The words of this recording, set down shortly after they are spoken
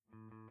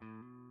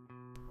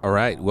All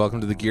right,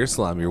 welcome to the Gear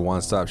Slum, your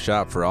one-stop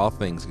shop for all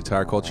things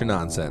guitar culture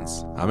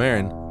nonsense. I'm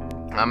Aaron.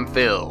 I'm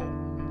Phil.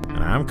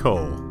 And I'm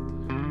Cole.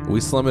 We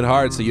slum it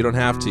hard so you don't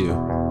have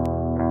to.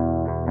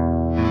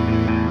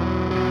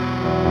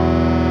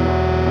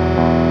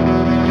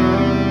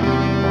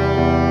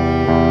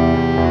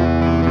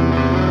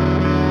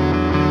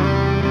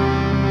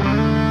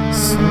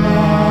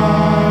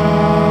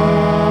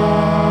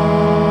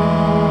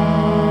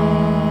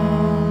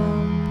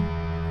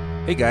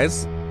 Hey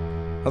guys,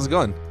 how's it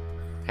going?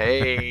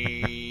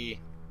 Hey.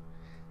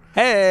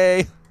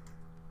 Hey!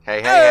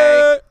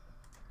 Hey.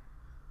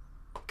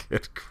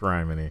 Good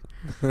criminy.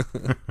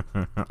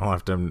 I'll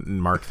have to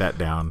mark that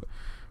down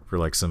for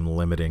like some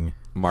limiting.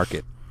 Mark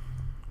it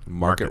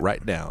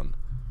right down.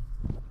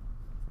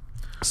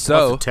 I'll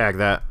So, have to tag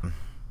that.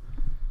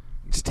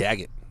 just tag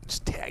it.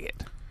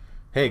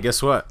 Hey,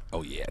 guess what?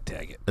 Oh yeah,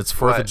 tag it. It's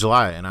 4th What? of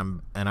July, and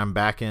I'm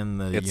back in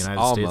the It's United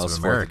almost States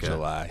of America. 4th of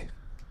July.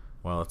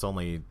 Well, it's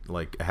only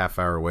like a half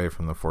hour away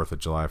from the 4th of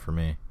July for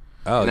me.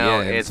 Oh No,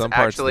 yeah, in it's some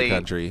parts of actually the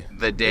country,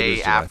 the it day is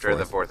July after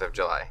the 4th. 4th of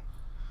July.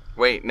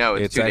 Wait, no,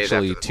 it's 2 days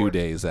actually after the 2 4th.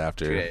 days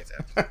after. 2 days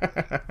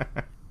after.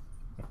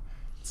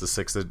 It's the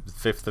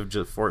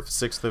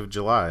 6th of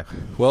July.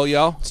 Well,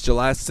 y'all, it's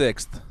July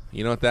 6th.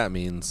 You know what that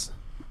means.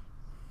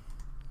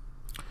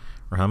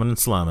 We're humming and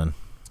slumming.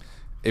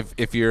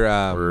 If you're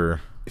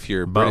We're if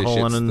you're British, it's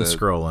buttholing and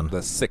scrolling.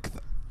 the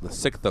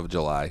 6th of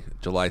July,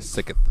 July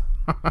 6th.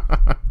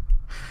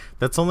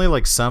 That's only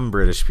like some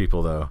British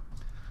people, though.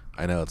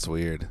 I know, it's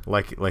weird.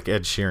 Like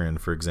Ed Sheeran,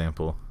 for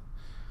example.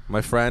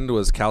 My friend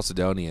was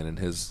Chalcedonian, and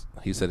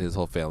he said his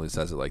whole family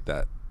says it like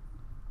that.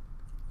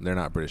 They're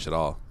not British at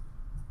all.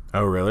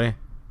 Oh, really?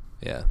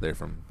 Yeah, they're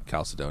from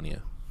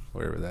Chalcedonia,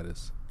 wherever that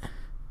is.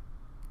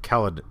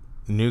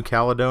 New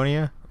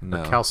Caledonia?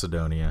 No. Or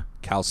Chalcedonia?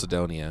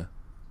 Chalcedonia.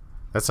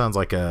 That sounds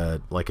like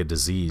a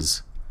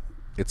disease.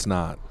 It's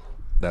not.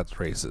 That's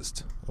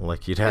racist.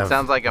 Like you'd have. It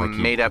sounds like a you-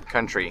 made-up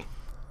country.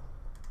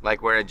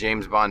 Like where a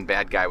James Bond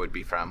bad guy would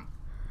be from.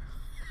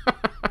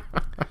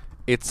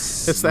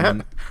 It's.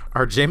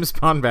 Are James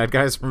Bond bad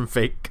guys from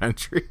fake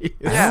countries?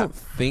 I don't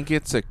think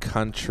it's a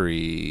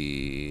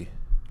country.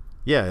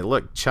 Yeah,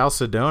 look,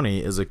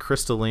 chalcedony is a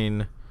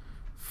crystalline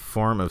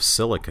form of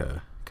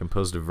silica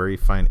composed of very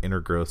fine inner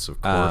growths of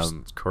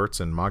quartz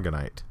and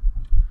mogonite.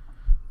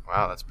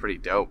 Wow, that's pretty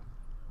dope.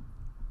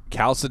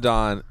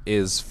 Chalcedon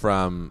is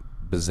from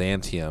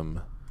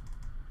Byzantium.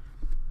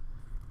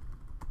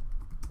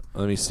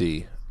 Let me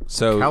see.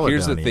 So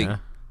here's the thing.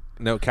 Caledonia.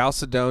 No,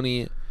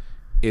 Chalcedonia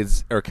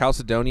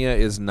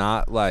is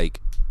not like,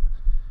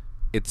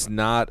 it's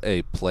not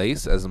a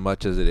place as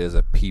much as it is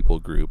a people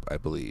group, I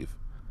believe.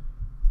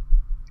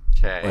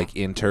 Okay. Like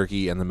in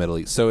Turkey and the Middle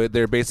East. So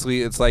they're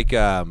basically, it's like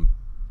how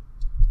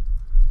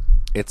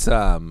do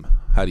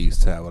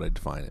how would I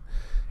define it?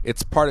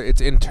 It's part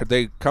of,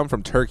 they come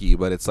from Turkey,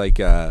 but it's like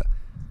an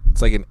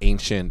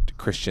ancient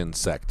Christian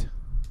sect.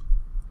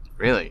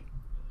 Really?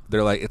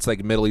 They're like, it's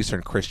like Middle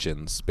Eastern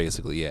Christians,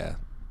 basically. Yeah,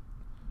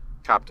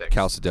 Coptic.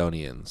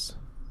 Chalcedonians.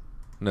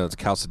 No, it's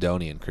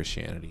Chalcedonian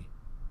Christianity.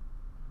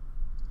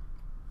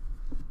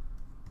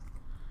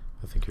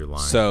 I think you're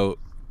lying. So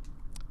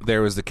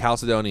there was the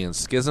Chalcedonian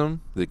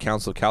Schism, the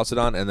Council of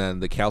Chalcedon, and then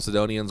the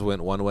Chalcedonians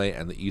went one way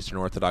and the Eastern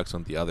Orthodox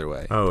went the other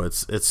way. Oh,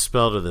 it's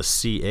spelled with a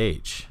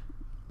CH.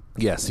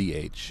 Yeah,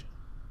 CH.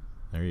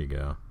 There you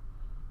go.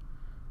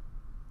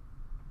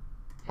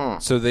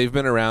 So they've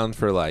been around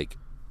for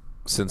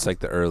since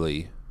the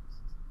early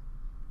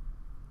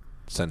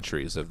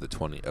centuries of the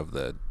what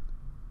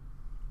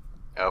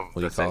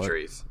do you call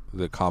centuries. it?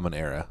 The Common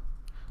Era.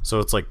 So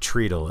it's like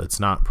treadle. It's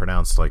not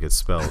pronounced like it's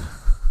spelled.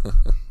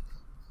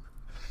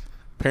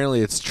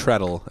 Apparently it's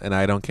treadle, and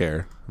I don't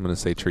care. I'm going to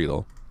say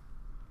treadle.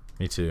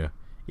 Me too.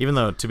 Even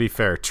though, to be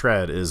fair,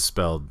 tread is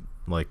spelled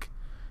like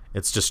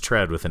it's just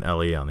tread with an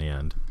LE on the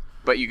end.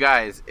 But you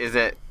guys, is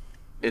it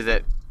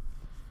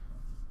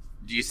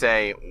do you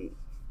say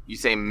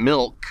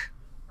milk,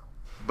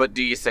 but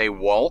do you say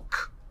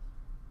walk?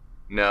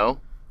 No?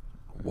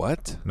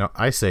 What? No,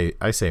 I say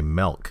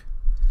milk.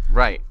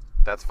 Right.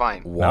 That's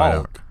fine.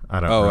 No, I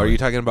don't. Oh, really. are you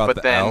talking about But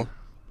the then L?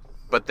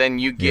 But then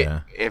you get, Yeah.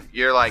 if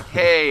you're like,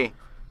 hey,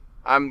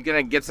 I'm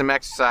going to get some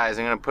exercise.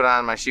 I'm going to put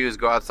on my shoes,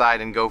 go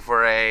outside, and go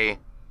for a...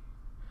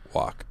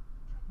 Walk.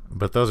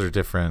 But those are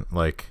different.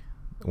 Like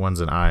one's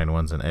an I and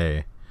one's an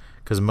A.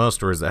 Because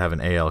most words that have an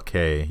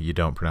ALK, you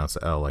don't pronounce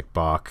the L, like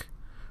Bach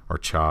or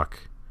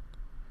chalk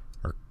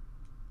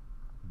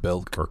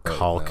Bilk. or Oh,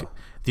 caulk. no.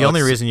 The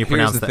only reason you here's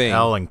pronounce the the thing.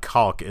 L and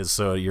caulk is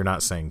so you're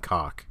not saying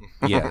cock.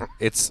 Yeah,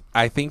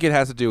 I think it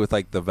has to do with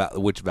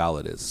which vowel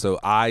it is. So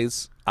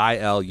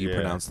IL, you Yeah.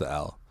 pronounce the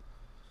L.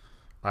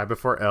 I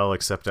before L,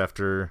 except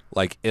after.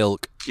 Like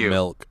ilk, Q.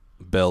 milk,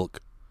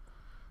 bilk.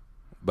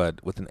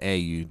 But with an A,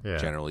 you Yeah.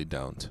 generally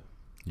don't.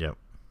 Yep.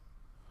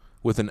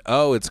 With an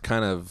O, it's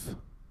kind of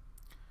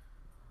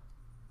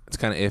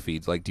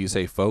iffy. Like, do you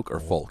say folk or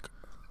folk?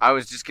 I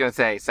was just going to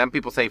say, some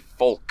people say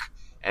folk,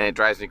 and it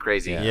drives me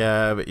crazy.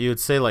 Yeah, but you would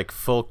say like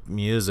folk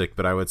music,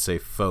 but I would say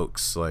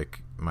folks,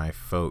 like my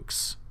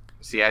folks.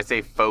 See, I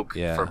say folk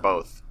Yeah. for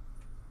both.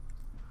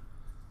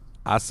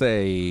 I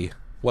say,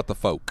 what the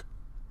folk?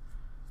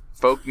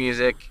 Folk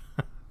music.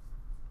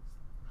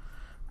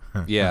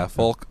 Yeah,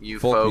 folk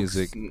Folks.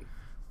 music.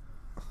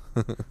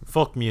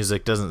 Folk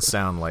music doesn't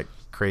sound like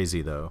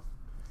crazy though.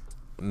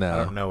 No. I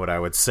don't know what I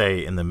would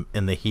say in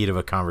the heat of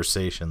a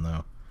conversation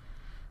though.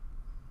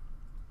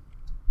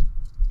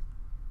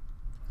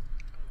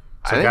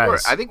 So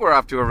I think we're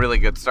off to a really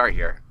good start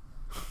here.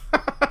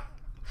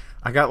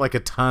 I got like a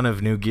ton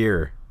of new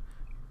gear.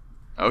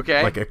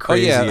 Okay. Like a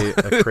crazy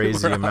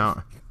We're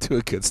amount. To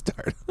a good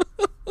start.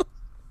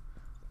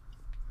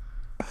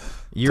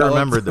 You Tell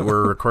remembered us. that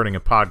we're recording a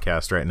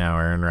podcast right now,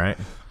 Aaron, right?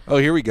 Oh,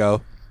 here we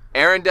go.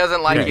 Aaron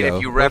doesn't like There it you if go.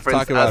 you Let's reference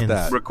talk about us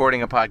that.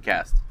 recording a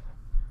podcast.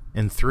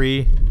 In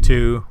 3,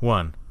 2,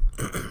 1.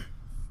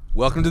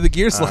 Welcome to the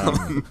Gear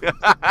Slum.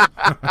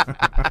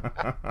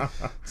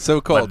 So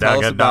Cole,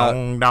 tell us about.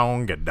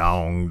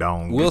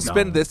 We'll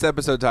spend this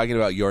episode talking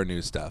about your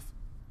new stuff.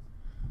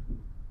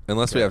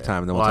 Unless we have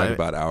time, then we'll talk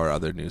about our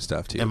other new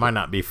stuff too. It might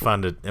not be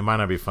fun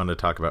to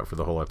talk about for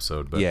the whole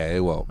episode, but Yeah, it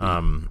won't.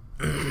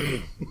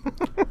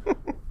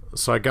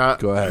 so I got.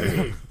 Go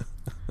ahead.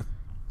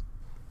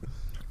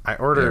 I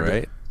ordered.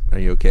 Right? Are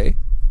you okay?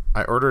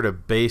 I ordered a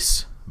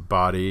base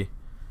body.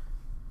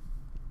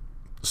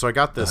 So I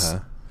got this.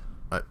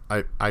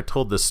 I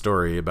told this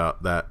story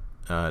about that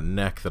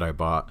neck that I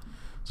bought.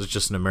 So it's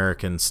just an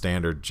American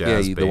standard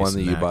jazz bass the one that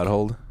neck. you bought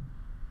hold.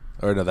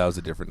 Or no, that was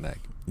a different neck.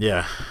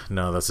 Yeah,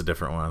 no, that's a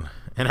different one.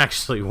 And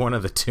actually, one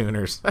of the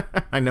tuners,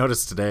 I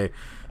noticed today,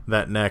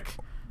 that neck,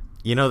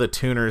 you know, the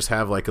tuners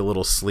have like a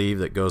little sleeve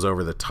that goes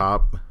over the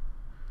top.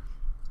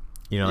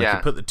 You know, like you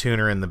put the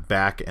tuner in the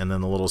back, and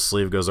then the little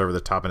sleeve goes over the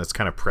top, and it's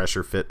kind of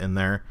pressure fit in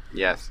there.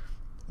 Yes.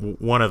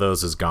 One of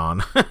those is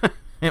gone.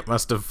 It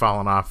must have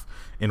fallen off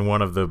in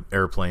one of the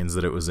airplanes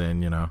that it was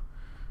in, you know.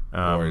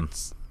 Or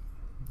it's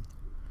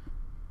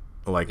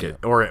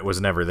or it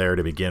was never there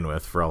to begin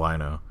with, for all I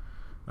know.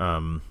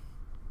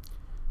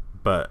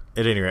 But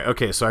at any rate,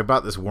 okay, so I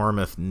bought this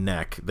Warmoth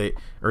neck. This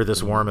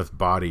Warmoth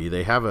body.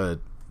 They have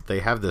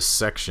this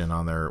section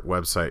on their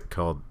website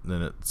called,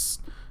 and it's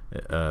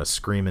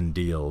Screamin'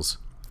 Deals.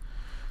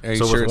 Are you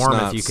So sure with it's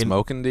Warmoth, not you can-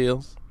 smoking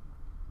deals?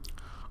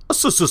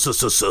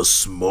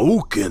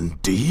 Smoking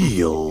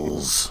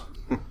Deals.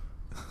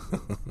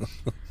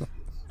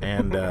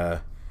 And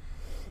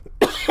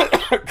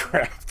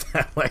crap,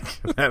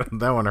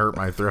 that one hurt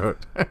my throat.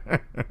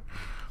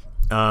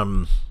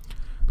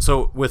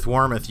 So with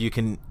Warmoth, you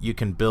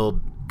can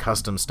build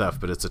custom stuff,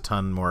 but it's a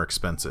ton more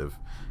expensive.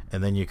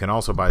 And then you can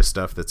also buy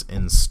stuff that's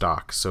in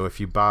stock. So if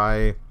you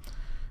buy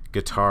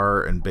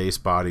guitar and bass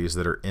bodies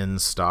that are in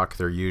stock,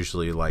 they're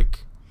usually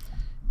like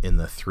in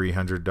the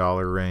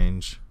 $300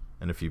 range.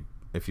 And if you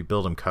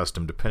build them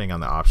custom, depending on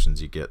the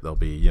options you get, they'll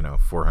be,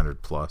 $400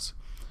 plus.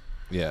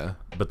 Yeah.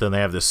 But then they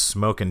have this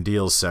smoking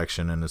deals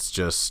section, and it's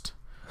just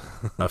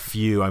a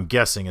few. I'm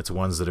guessing it's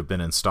ones that have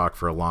been in stock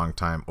for a long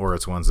time, or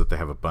it's ones that they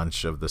have a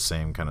bunch of the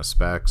same kind of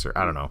specs, or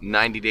I don't know.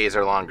 90 days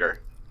or longer.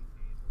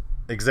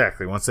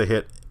 Exactly. Once they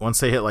hit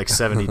like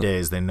 70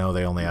 days, they know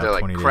they only have They're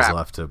like, 20 days crap.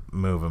 left to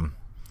move them.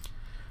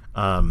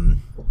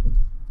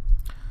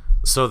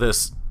 So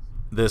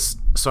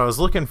so I was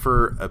looking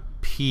for a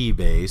P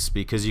bass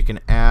because you can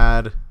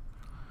add,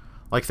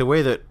 like the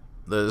way that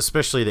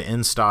especially the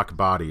in stock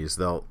bodies,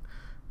 they'll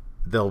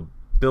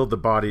build the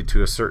body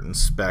to a certain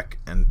spec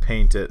and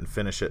paint it and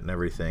finish it and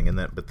everything,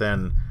 but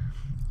then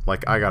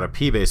like I got a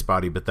P bass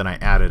body, but then I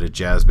added a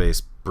jazz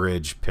bass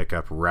bridge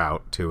pickup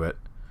route to it.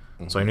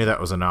 So I knew that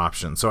was an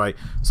option. So I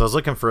was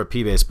looking for a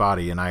P bass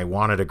body, and I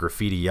wanted a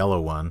graffiti yellow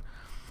one.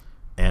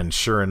 And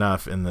sure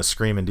enough, in the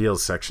Screamin'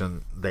 Deals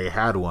section, they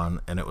had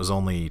one, and it was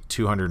only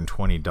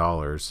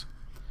 $220,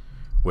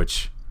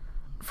 which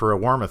for a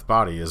Warmoth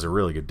body is a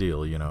really good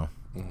deal,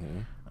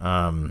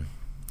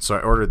 So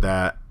I ordered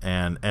that,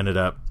 and ended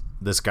up,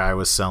 this guy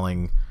was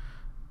selling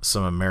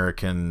some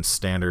American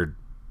standard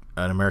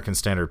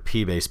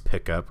P bass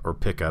pickup or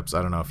pickups.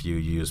 I don't know if you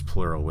use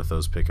plural with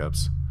those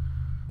pickups.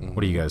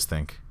 What do you guys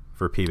think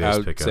for P bass I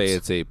would pickups? say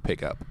it's a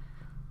pickup.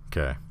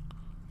 Okay.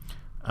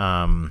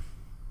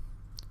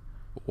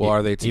 Well,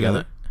 are they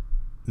together?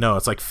 No,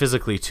 it's like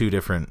physically two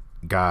different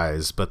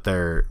guys, but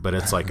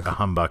it's like a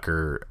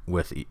humbucker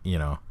with,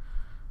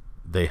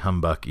 they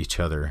humbuck each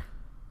other.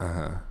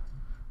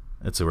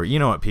 It's a word. You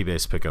know what P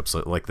bass pickups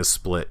like the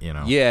split, Yeah.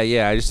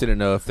 I just didn't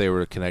know if they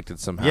were connected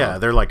somehow. Yeah,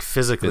 they're like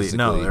physically.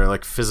 No, they're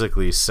like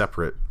physically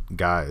separate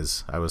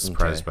guys. I was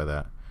surprised by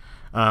that.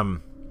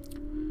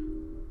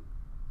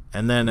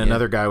 And then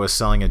another guy was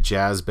selling a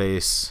jazz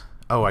bass.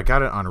 Oh, I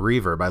got it on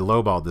Reverb. I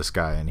lowballed this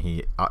guy, and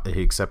he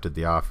accepted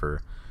the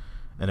offer.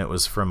 And it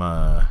was from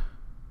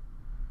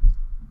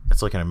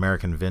it's like an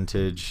American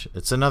Vintage.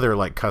 It's another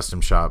like custom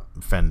shop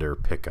Fender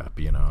pickup,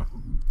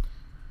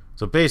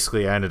 So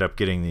basically, I ended up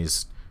getting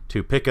these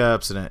two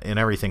pickups, and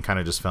everything kind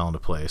of just fell into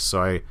place.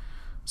 So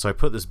I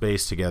put this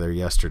bass together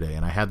yesterday,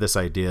 and I had this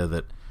idea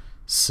that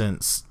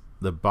since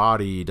the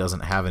body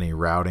doesn't have any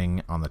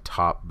routing on the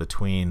top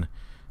between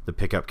the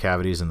pickup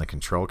cavities and the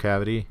control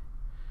cavity,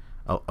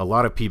 a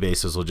lot of P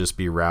basses will just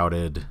be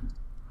routed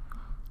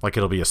like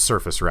it'll be a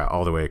surface route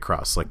all the way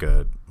across, like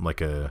a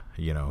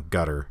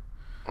gutter.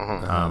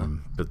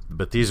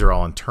 But these are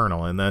all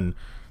internal, and then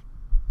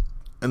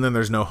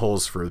there's no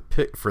holes for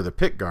the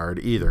pick guard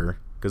either,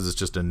 because it's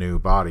just a new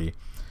body.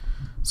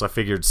 So I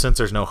figured, since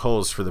there's no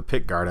holes for the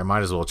pick guard, I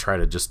might as well try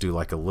to just do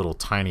like a little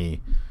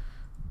tiny,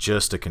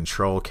 just a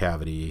control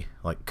cavity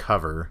like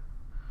cover,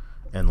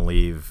 and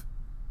leave,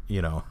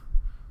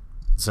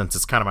 since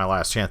it's kind of my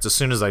last chance. As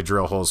soon as I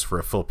drill holes for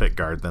a full pick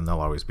guard, then they'll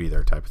always be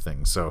there, type of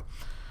thing. So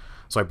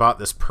I bought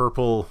this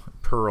purple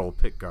pearl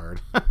pick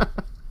guard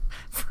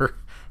for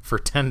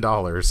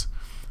 $10,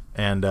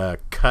 and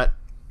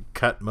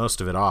cut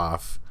most of it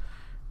off,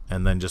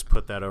 and then just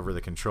put that over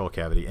the control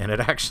cavity, and it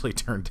actually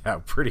turned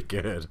out pretty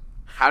good.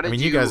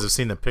 You guys have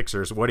seen the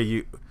pictures.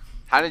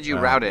 How did you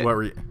route it? What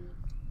were you,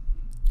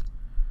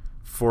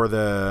 for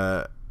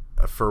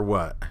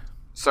what?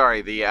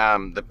 Sorry,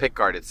 the pick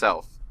guard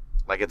itself,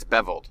 like it's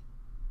beveled.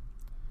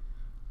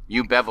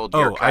 You beveled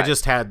your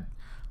cut.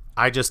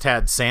 I just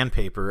had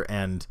sandpaper,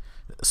 and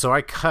so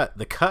I cut.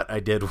 The cut I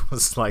did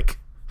was like,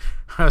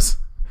 I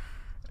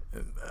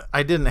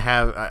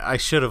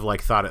should have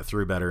like thought it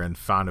through better and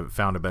found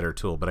a better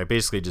tool, but I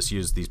basically just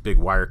used these big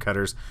wire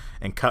cutters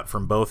and cut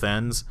from both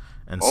ends,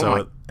 and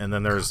and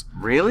then there's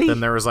then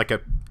there was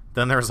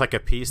like a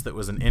piece that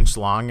was an inch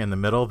long in the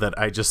middle that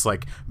I just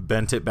like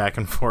bent it back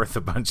and forth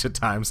a bunch of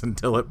times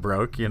until it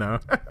broke, You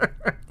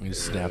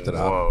snapped it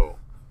off. Whoa.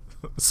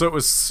 So it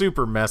was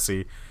super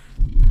messy.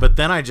 But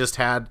then I just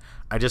had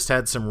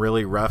some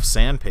really rough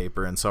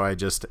sandpaper, and so I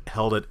just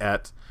held it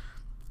at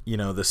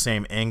the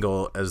same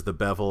angle as the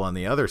bevel on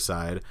the other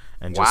side,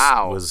 and just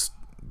was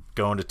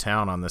going to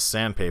town on this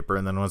sandpaper.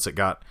 And then once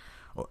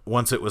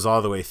it was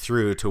all the way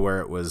through to where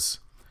it was,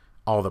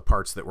 all the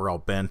parts that were all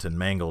bent and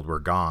mangled were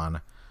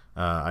gone,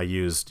 I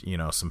used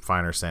some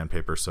finer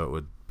sandpaper so it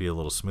would be a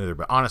little smoother.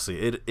 But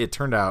honestly, it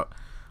turned out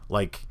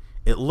like,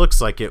 it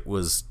looks like it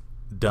was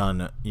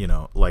done,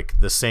 like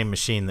the same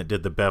machine that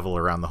did the bevel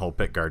around the whole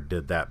pick guard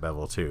did that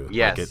bevel too.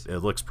 Yes. Like it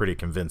looks pretty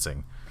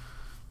convincing,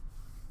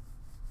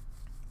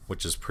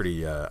 which is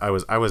pretty I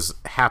was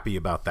happy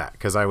about that,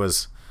 because I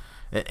was,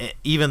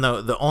 even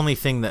though the only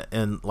thing that,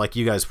 and like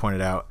you guys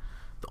pointed out,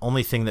 the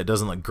only thing that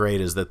doesn't look great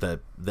is that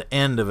the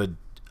end of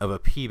a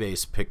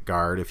P-base pick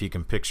guard, if you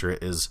can picture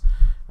it, is,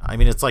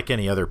 it's like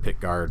any other pick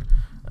guard,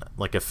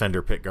 like a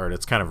fender pick guard.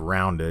 It's kind of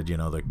rounded, it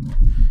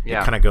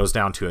kind of goes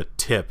down to a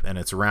tip and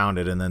it's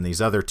rounded, and then these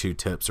other two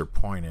tips are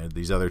pointed,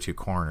 these other two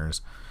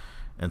corners.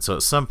 And so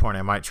at some point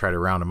I might try to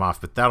round them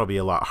off, but that'll be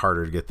a lot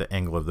harder to get the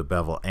angle of the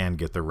bevel and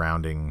get the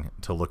rounding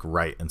to look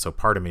right. And so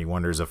part of me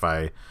wonders if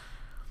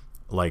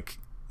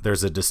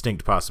there's a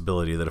distinct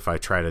possibility that if I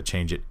try to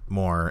change it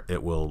more,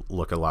 it will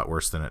look a lot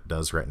worse than it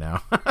does right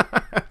now.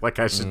 Like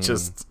I should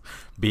just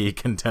be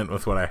content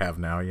with what I have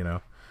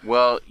now,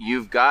 Well,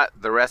 you've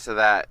got the rest of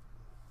that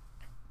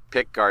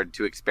pick guard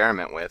to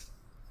experiment with.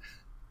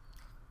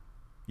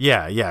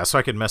 Yeah. So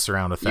I could mess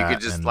around with that. You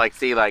could just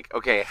see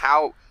okay,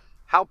 how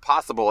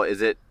possible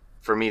is it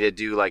for me to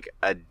do like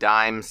a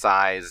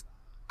dime-sized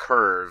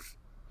curve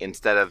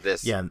instead of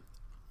this? Yeah.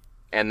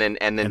 And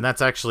then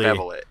that's actually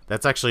bevel it.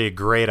 That's actually a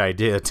great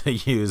idea to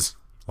use,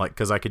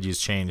 because I could use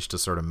change to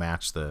sort of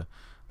match the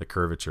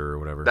curvature or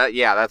whatever.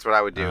 That's what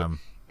I would do.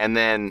 And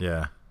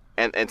then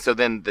and so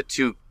then the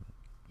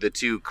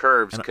two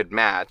curves could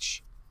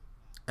match.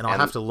 And I'll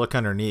have to look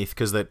underneath,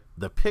 because the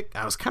pick,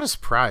 I was kind of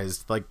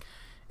surprised, like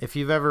if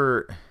you've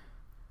ever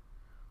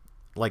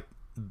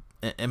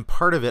and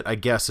part of it, I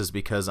guess, is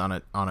because on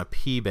a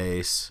P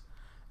base,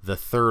 the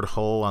third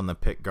hole on the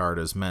pick guard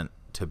is meant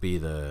to be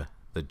the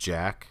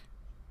jack.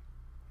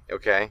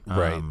 Okay.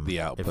 Right,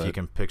 the output. If you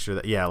can picture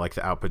that. Yeah, like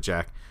the output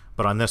jack.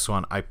 But on this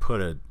one, I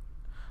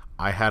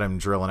had him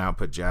drill an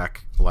output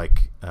jack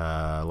like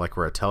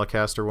where a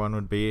Telecaster one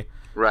would be.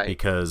 Right.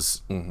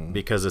 Because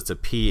it's a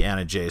P and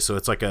a J. So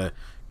it's like a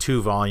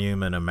 2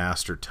 volume and a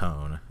master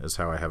tone is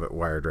how I have it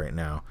wired right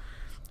now.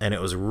 And it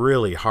was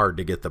really hard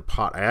to get the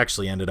pot.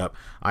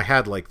 I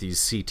had like these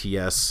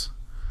CTS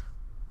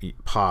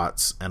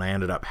pots, and I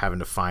ended up having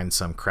to find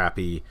some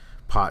crappy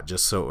pot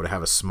just so it would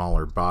have a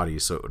smaller body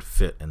so it would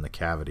fit in the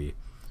cavity.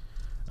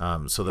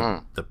 So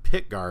the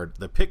pick guard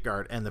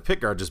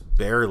just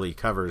barely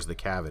covers the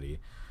cavity.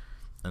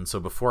 And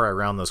so before I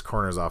round those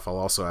corners off, I'll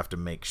also have to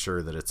make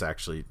sure that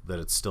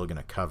it's still going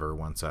to cover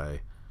once I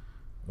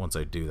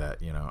do that,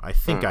 I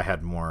think I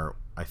had more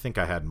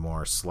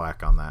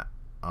slack on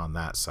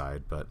that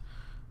side, but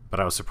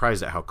I was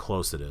surprised at how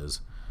close it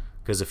is,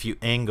 because if you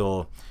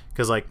angle,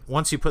 because like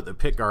once you put the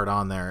pick guard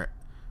on there,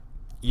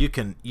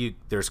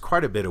 there's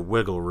quite a bit of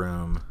wiggle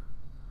room,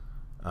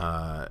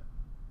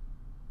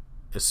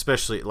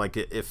 especially like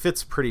it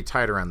fits pretty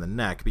tight around the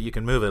neck, but you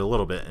can move it a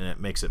little bit and it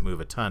makes it move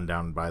a ton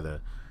down by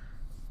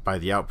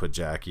the output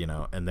jack,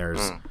 and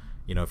there's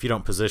if you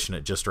don't position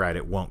it just right,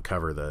 it won't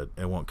cover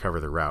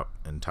the route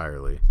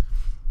entirely.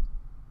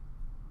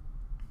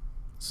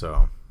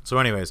 So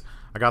anyways,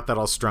 I got that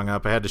all strung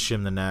up. I had to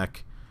shim the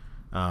neck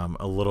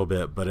a little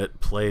bit, but it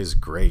plays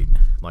great.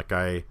 Like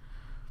I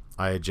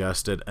I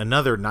adjusted.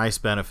 Another nice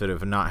benefit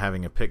of not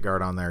having a pick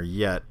guard on there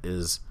yet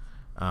is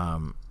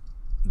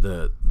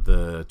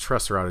the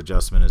truss rod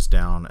adjustment is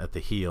down at the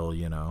heel,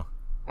 you know.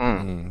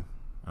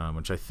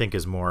 Which I think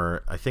is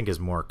more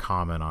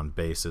common on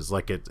basses.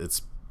 Like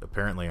it's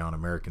apparently on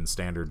American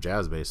standard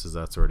jazz basses,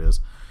 that's where it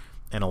is.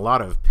 And a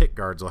lot of pick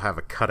guards will have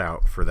a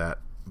cutout for that,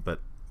 but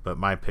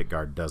my pick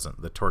guard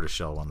doesn't. The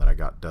tortoiseshell one that I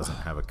got doesn't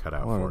have a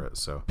cutout for it.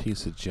 So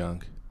piece of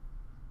junk.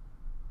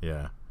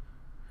 Yeah.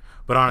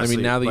 But honestly, I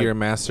mean, now that you're a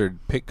mastered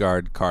pick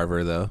guard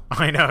carver, though.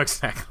 I know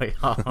exactly.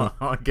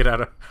 I'll get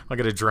a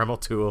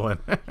Dremel tool and.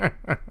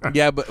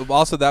 Yeah, but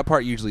also that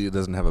part usually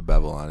doesn't have a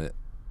bevel on it.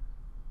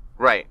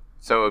 Right.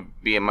 So it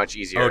would be a much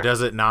easier. Oh,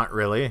 does it not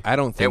really? I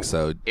don't think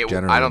so.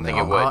 Generally, I don't think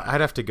it would.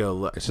 I'd have to go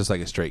look. It's just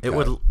like a straight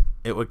cut.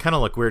 It would kind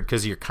of look weird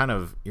because you're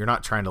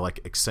not trying to like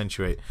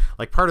accentuate.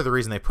 Like part of the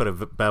reason they put a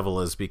bevel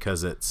is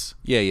because it's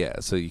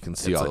so you can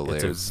see all the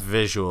layers. It's a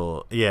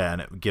visual,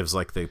 and it gives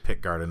like the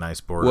pick guard a nice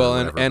border.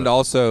 Well, and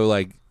also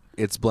like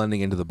it's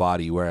blending into the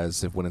body,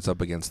 whereas when it's up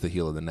against the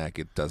heel of the neck,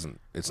 it doesn't.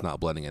 It's not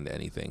blending into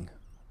anything.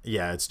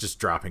 Yeah, it's just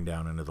dropping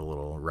down into the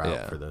little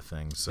route for the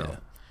thing. So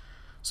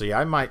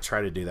I might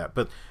try to do that.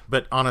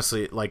 But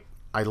honestly, like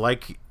I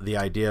like the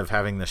idea of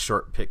having the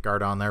short pick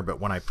guard on there.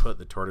 But when I put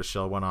the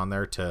tortoiseshell one on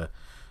there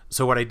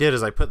so what I did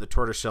is I put the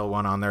tortoiseshell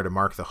one on there to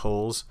mark the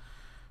holes,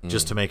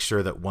 just to make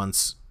sure that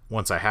once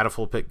I had a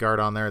full pick guard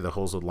on there, the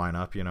holes would line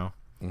up, you know.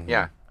 Mm-hmm.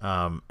 Yeah.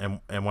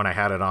 And when I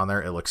had it on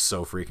there, it looks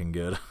so freaking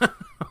good.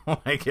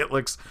 Like it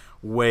looks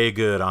way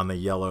good on the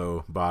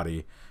yellow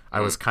body.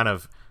 I was kind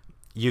of.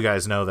 You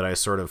guys know that I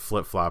sort of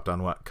flip-flopped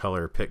on what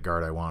color pick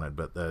guard I wanted,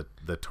 but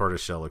the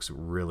tortoiseshell looks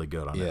really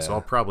good on it. So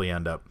I'll probably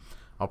end up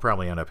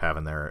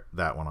having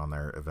that one on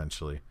there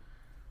eventually.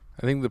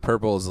 I think the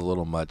purple is a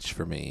little much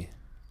for me.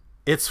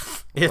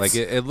 It's like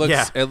it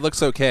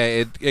looks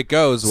okay. It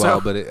goes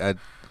well, but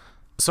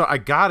so I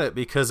got it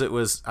because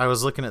I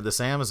was looking at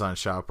this Amazon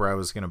shop where I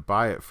was going to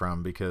buy it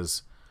from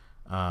because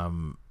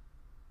and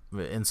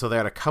so they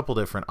had a couple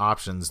different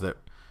options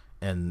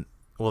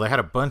well, they had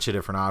a bunch of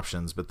different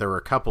options, but there were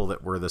a couple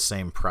that were the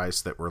same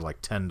price that were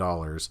like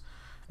 $10,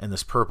 and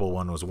this purple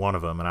one was one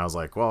of them. And I was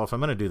like, well, if I'm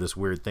going to do this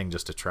weird thing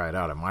just to try it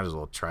out, I might as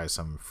well try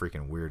some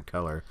freaking weird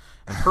color.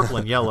 And purple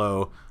and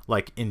yellow,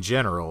 like in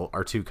general,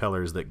 are two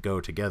colors that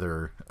go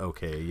together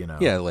okay, you know.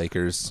 Yeah,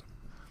 Lakers.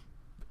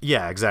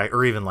 Yeah, exactly.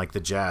 Or even like the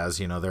Jazz,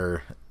 you know,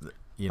 they're,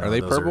 you know, are they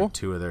those purple? Are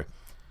two of their.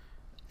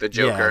 The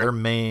Joker. Yeah, their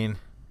main.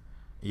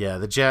 Yeah,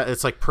 the Jazz.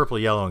 It's like purple,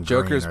 yellow, and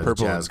Joker's green.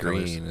 Purple and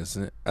green, colors.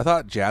 isn't it? I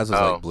thought Jazz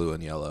was like blue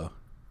and yellow.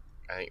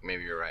 I think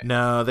maybe you're right.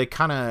 No, they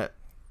kind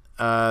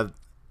of.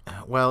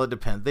 Well, it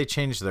depends. They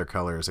changed their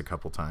colors a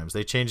couple times.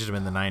 They changed them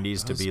in the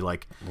 '90s to be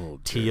like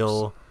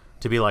teal,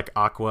 to be like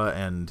aqua,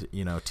 and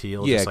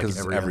teal. Yeah,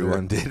 because like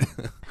everyone did.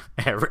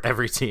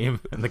 every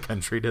team in the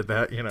country did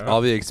that. You know, all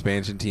the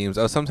expansion teams.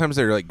 Oh, sometimes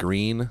they're like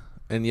green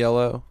and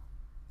yellow.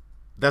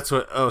 That's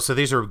what. Oh, so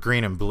these are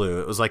green and blue.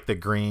 It was like the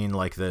green,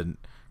 like the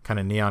kind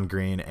of neon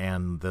green,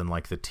 and then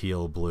like the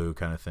teal blue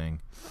kind of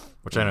thing,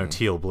 which I know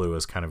teal blue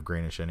is kind of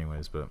greenish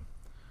anyways, but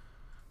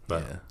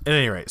at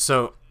any rate,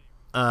 so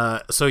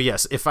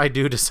yes, if I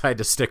do decide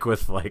to stick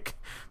with like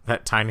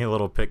that tiny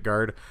little pick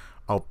guard,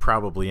 I'll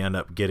probably end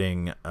up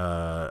getting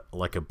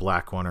like a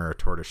black one or a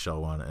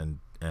tortoiseshell one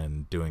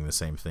and doing the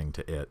same thing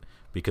to it,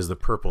 because the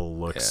purple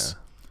looks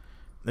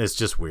it's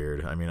just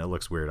weird. I mean, it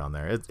looks weird on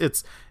there.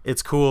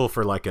 It's cool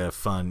for like a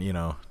fun,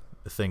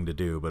 thing to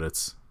do,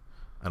 but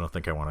I don't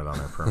think I want it on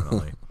there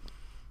permanently.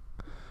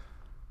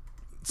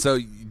 So,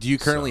 do you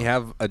currently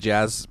have a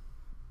Jazz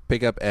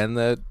pickup and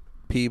the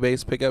P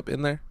bass pickup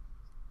in there?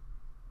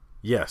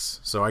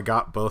 Yes. So I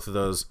got both of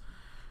those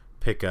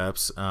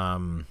pickups.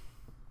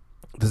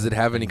 Does it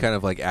have any kind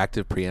of like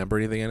active preamp or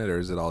anything in it, or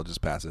is it all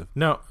just passive?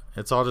 No,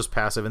 it's all just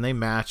passive, and they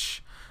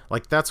match.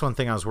 Like that's one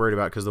thing I was worried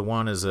about, because the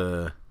one is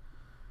a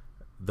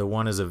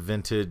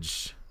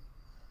vintage.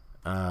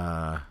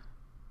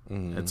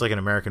 It's like an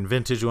American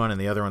vintage one,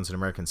 and the other one's an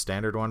American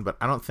standard one. But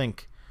I don't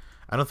think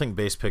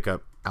bass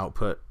pickup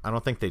output. I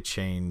don't think they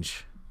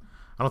change.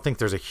 I don't think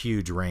there's a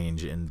huge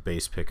range in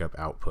bass pickup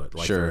output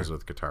like there is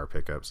with guitar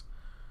pickups.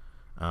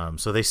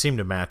 So they seem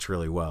to match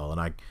really well,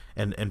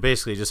 and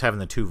basically just having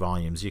the two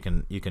volumes, you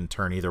can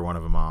turn either one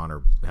of them on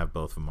or have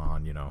both of them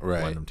on,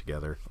 blend them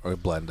together or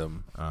blend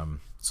them.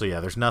 So yeah,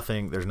 there's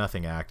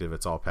nothing active.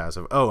 It's all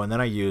passive. Oh, and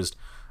then I used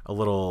a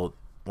little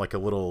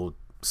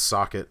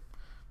socket,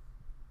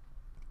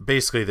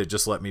 basically, that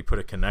just let me put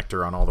a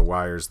connector on all the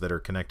wires that are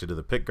connected to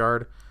the pick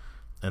guard,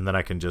 and then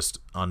I can just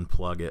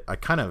unplug it.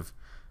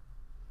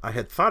 I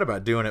had thought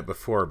about doing it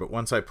before, but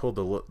once I pulled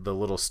the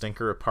little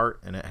stinker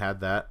apart and it had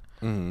that,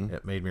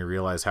 it made me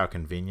realize how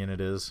convenient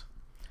it is.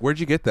 Where'd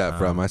you get that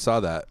from? I saw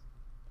that.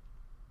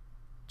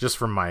 Just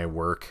from my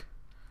work.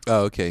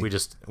 Oh, okay. We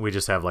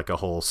just have like a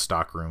whole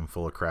stock room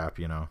full of crap,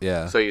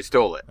 Yeah. So you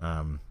stole it.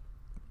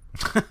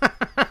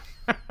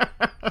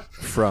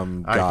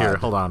 From God. Here,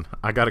 hold on.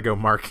 I gotta go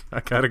mark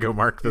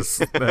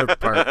this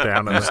part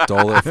down. You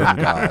stole it from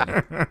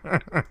God.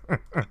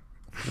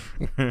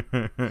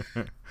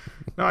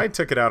 No, I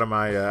took it out of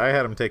my. I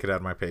had him take it out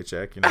of my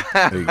paycheck. You know.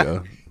 There you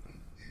go.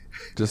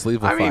 Just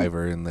leave a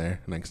 $5 in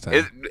there next time.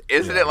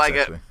 Isn't it like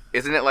a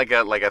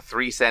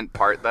 3-cent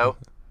part though?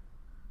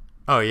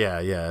 Oh yeah.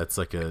 It's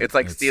like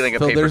stealing a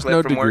Phil, paperclip there's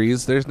no from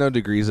degrees. There's no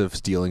degrees of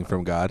stealing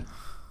from God.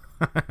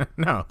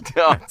 No,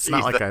 it's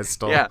not like I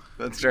stole. Yeah,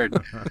 that's true.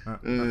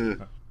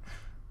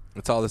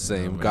 It's all the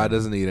same. God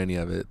doesn't need any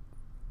of it.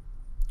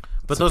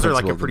 But those are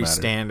like a pretty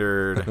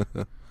standard.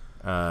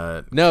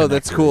 No,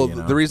 that's cool. You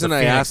know? The reason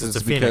I asked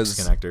is because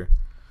connector.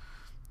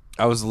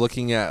 I was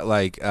looking at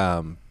like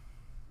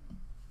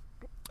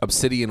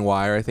Obsidian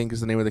Wire, I think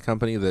is the name of the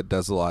company that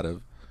does a lot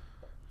of.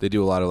 They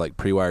do a lot of like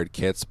pre-wired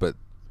kits, but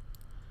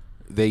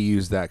they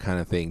use that kind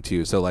of thing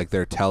too. So like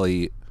their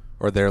tele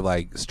or their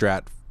like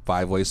Strat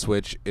 5-way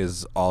switch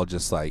is all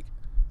just like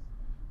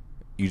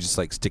you just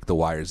like stick the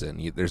wires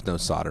in. There's no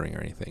soldering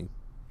or anything.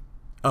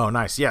 Oh,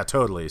 nice. Yeah,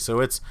 totally. So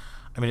it's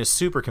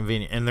super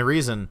convenient. And the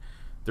reason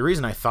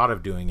I thought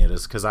of doing it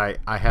is because I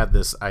had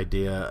this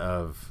idea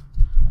of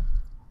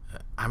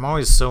I'm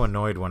always so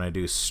annoyed when I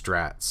do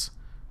strats,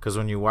 because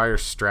when you wire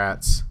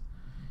strats,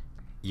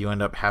 you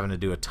end up having to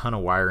do a ton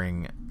of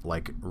wiring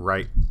like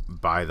right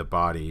by the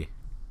body,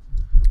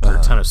 or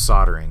a ton of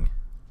soldering,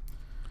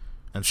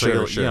 and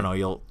so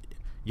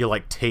you'll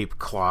like tape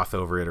cloth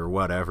over it or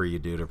whatever you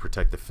do to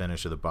protect the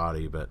finish of the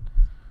body, but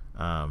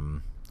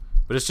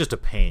it's just a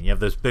pain. You have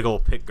this big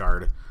old pick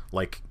guard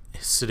like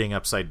sitting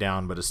upside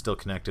down, but it's still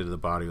connected to the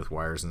body with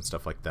wires and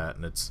stuff like that,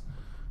 and it's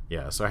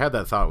so I had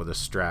that thought with a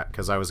Strat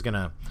because I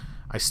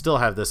still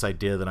have this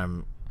idea that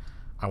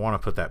I want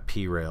to put that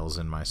P rails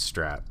in my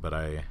Strat, but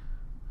I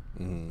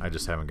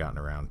just haven't gotten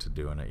around to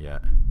doing it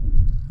yet.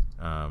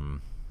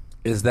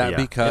 Is that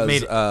because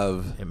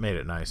it made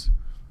it nice?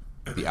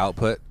 The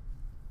output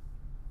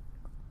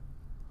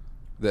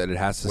that it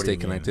has to stay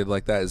connected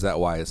like that? Is that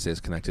why it stays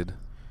connected?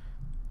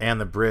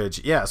 And the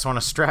bridge, yeah. So on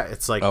a Strat,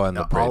 it's like and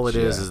the bridge, all it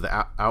is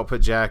the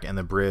output jack and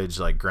the bridge,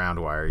 like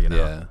ground wire, you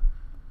know.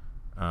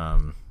 Yeah.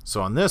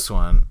 So on this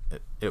one,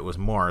 it was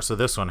more. So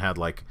this one had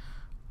like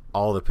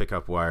all the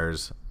pickup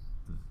wires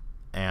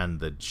and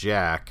the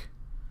jack,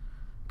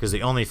 because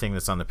the only thing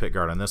that's on the pick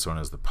guard on this one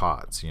is the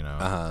pots, you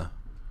know.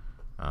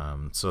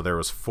 So there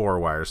was 4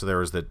 wires. So there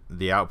was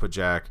the output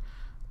jack,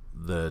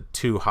 the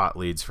 2 hot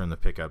leads from the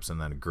pickups, and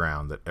then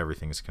ground that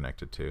everything's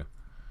connected to.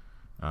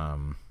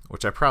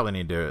 Which I probably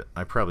need to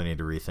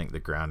rethink the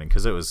grounding,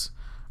 because I was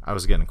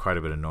getting quite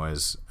a bit of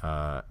noise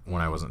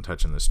when I wasn't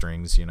touching the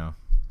strings, you know.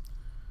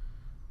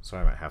 So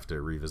I might have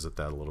to revisit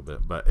that a little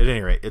bit. But at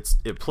any rate,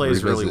 it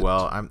plays really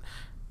well.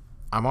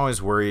 I'm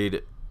always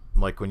worried,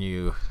 like when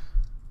you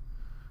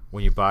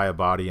buy a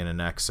body and a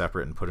neck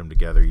separate and put them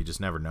together, you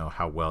just never know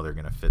how well they're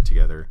going to fit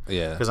together.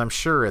 Yeah. Because I'm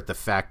sure at the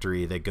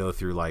factory they go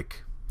through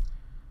like,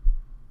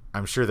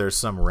 I'm sure there's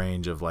some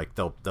range of like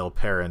they'll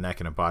pair a neck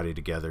and a body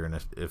together, and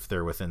if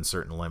they're within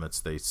certain limits,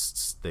 they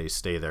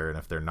stay there, and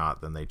if they're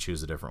not, then they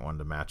choose a different one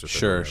to match with.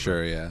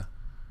 Sure, yeah.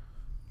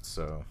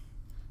 So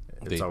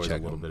it's always a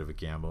little bit of a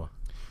gamble.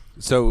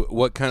 So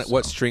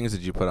what strings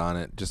did you put on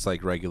it? Just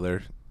like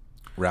regular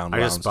round? I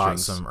just bought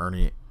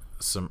strings?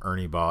 some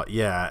Ernie ball.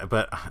 Yeah,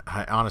 but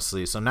I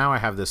honestly, so now I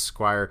have this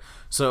Squire.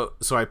 So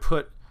I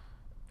put,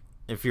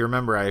 if you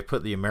remember, I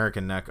put the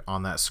American neck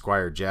on that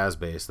Squire jazz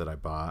bass that I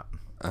bought.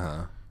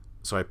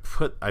 So I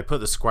put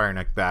the Squire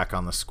neck back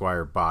on the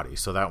Squire body.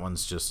 So that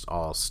one's just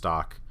all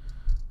stock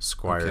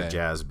Squire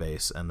jazz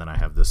bass, and then I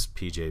have this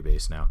PJ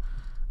bass now.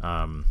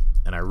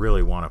 And I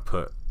really want to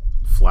put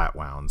flat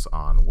wounds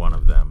on one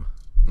of them,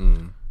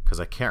 because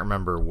I can't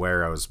remember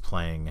where I was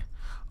playing.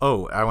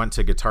 Oh, I went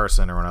to Guitar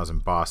Center when I was in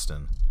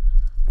Boston,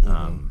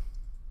 and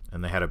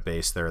they had a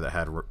bass there that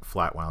had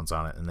flat wounds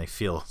on it, and they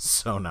feel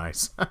so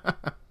nice.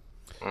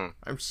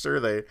 I'm sure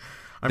they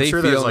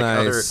feel there's like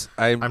nice.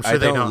 I'm sure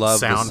they don't love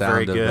sound the sound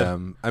very of good.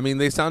 them. I mean,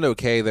 they sound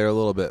okay. They're a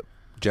little bit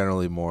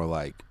generally more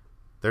like,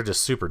 they're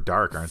just super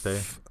dark, aren't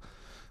they?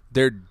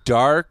 They're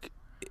dark,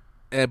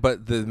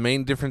 but the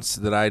main difference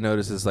that I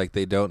notice is like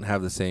they don't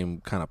have the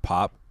same kind of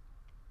pop.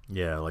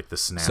 Yeah, like the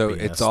snappiness. So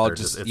it's all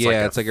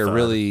it's like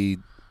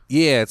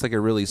a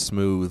really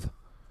smooth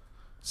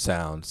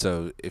sound.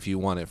 So if you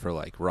want it for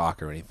like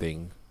rock or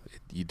anything,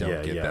 you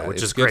don't get that. Which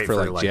it's is good great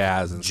for like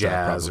jazz and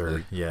stuff.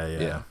 Probably.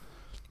 Yeah.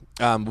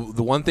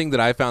 The one thing that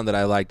I found that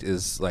I liked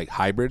is like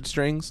hybrid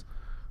strings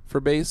for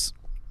bass,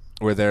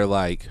 where they're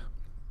like,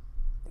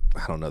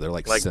 I don't know, they're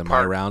like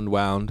semi-round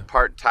wound.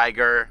 Part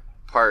tiger,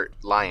 part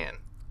lion.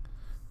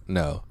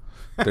 No,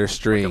 they're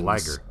strings.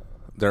 Like a liger.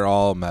 They're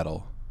all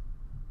metal.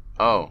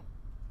 Oh,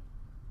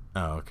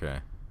 okay.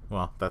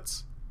 Well,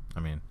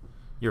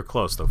 you're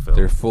close though, Phil.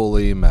 They're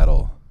fully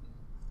metal.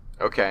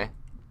 Okay.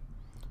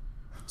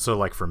 So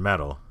like for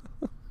metal,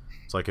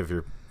 it's like is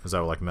that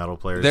what like metal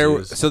players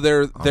use? So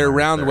they're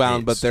round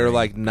wound, but they're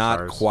like guitars.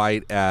 not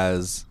quite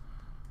as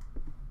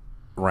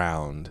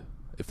round,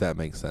 if that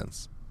makes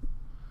sense.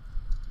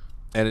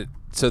 And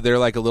so they're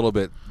like a little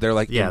bit. They're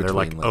like they're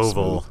like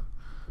oval. Smooth.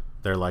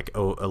 They're like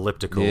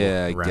elliptical.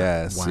 Yeah, I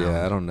guess. wound.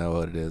 Yeah, I don't know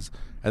what it is.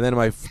 And then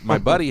my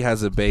buddy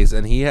has a bass,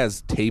 and he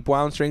has tape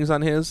wound strings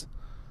on his.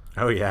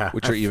 Oh yeah,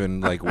 which are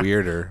even like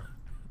weirder.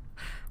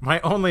 My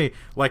only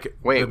the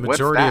what's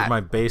majority that? of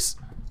my bass,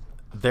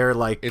 they're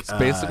like it's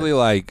basically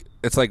like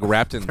it's like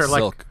wrapped in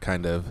silk,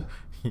 kind of.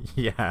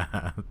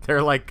 Yeah,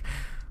 they're like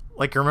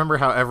remember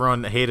how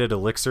everyone hated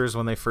elixirs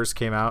when they first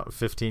came out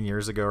 15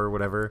 years ago or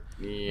whatever?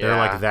 Yeah. They're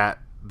like that.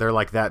 They're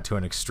like that to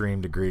an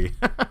extreme degree.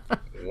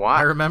 What?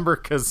 I remember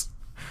because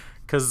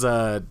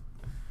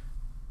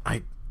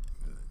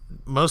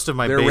most of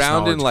my they're bass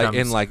round knowledge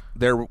in like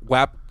they're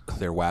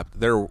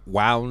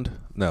wound.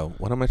 No,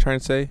 what am I trying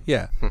to say?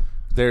 Yeah,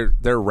 they're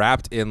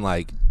wrapped in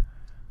like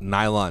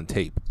nylon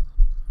tape.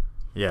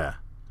 Yeah.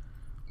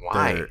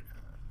 Why?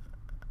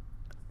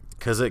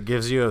 Because it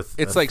gives you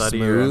it's a like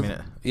thuddier, smooth. I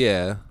mean,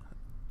 Yeah,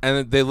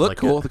 and they look like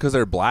cool it. because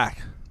they're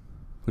black,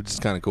 which is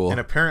kind of cool. And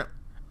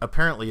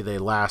apparently they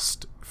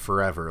last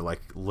forever.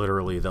 Like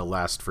literally, they'll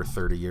last for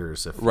 30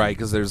 years. Right,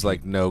 because there's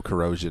like no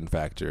corrosion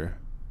factor.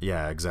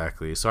 Yeah,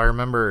 exactly. So I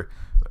remember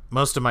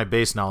most of my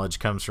bass knowledge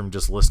comes from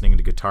just listening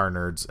to Guitar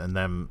Nerds and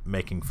them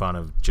making fun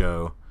of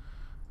Joe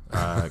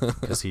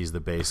because he's the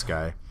bass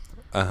guy.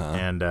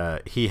 And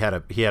he had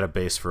a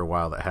bass for a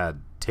while that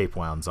had tape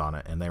wounds on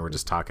it, and they were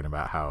just talking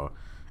about how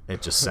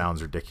it just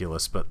sounds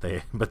ridiculous, but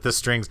the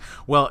strings.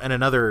 Well, and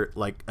another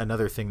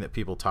thing that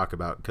people talk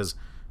about because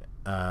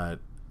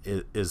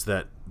is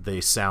that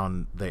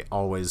they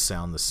always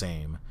sound the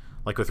same.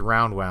 Like with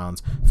round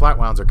wounds, flat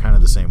wounds are kind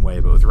of the same way,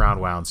 but with round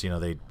wounds,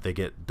 they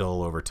get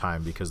dull over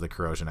time because the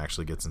corrosion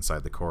actually gets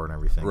inside the core and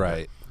everything.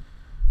 Right.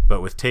 But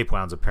with tape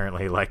wounds,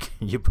 apparently, like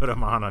you put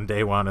them on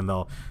day one, and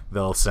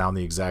they'll sound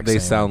the exact same. They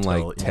sound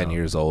until, like 10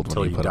 years old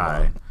until when you put die.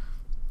 them on.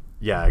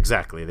 Yeah,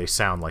 exactly. They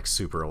sound like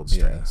super old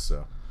strings. Yeah.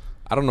 So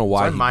I don't know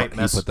why So I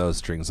he put those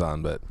strings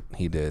on, but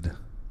he did.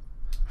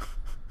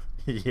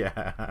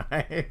 Yeah.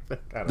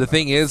 The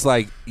thing is,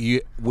 like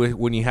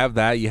when you have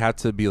that, you have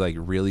to be like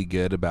really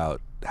good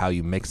about how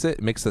you mix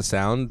the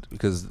sound,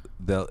 because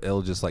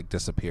it'll just like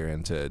disappear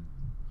into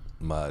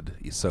mud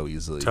so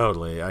easily.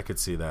 Totally, I could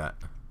see that.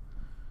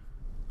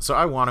 So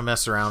I want to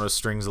mess around with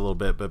strings a little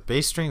bit, but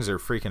bass strings are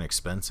freaking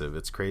expensive.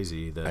 It's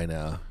crazy that I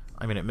know.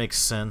 I mean, it makes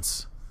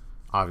sense,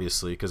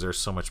 obviously, because there's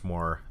so much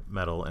more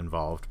metal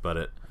involved. But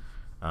it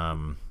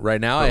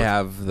right now I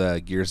have the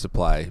Gear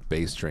Supply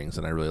bass strings,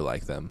 and I really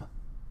like them.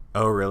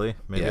 Oh, really?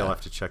 Maybe Yeah. I'll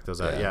have to check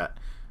those out. Yeah,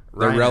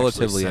 They're Ryan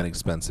relatively actually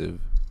inexpensive.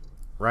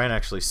 Ryan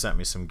actually sent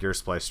me some Gear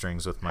Supply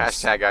strings with my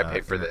Hashtag I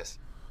paid for this.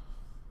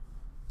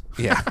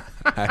 Yeah.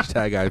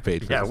 Hashtag I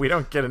paid for Yeah, this. we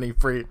don't get any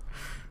free.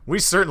 We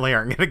certainly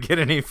aren't going to get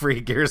any free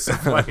Gear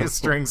Supply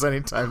strings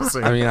anytime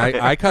soon. I mean,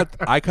 I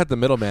cut the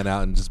middleman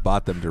out and just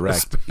bought them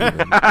direct.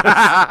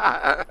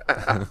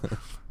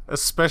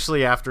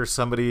 Especially after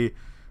somebody,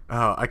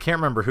 I can't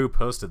remember who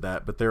posted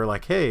that, but they were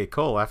like, "Hey,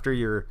 Cole, after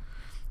your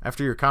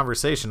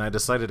conversation, I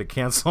decided to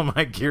cancel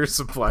my Gear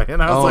Supply,"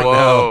 and I was like,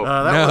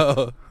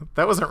 no,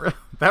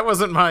 that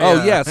wasn't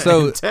my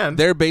so intent."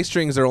 their bass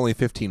strings are only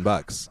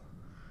 $15,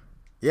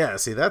 Yeah,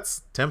 see,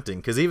 that's tempting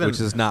because which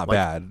is not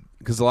bad,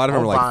 because a lot of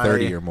them are like I'll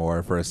 30 buy- or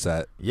more for a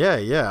set.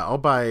 Yeah, I'll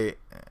buy,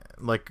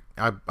 like,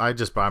 I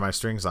just buy my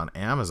strings on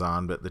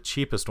Amazon, but the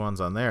cheapest ones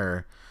on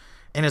there,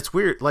 and it's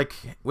weird, like,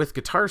 with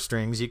guitar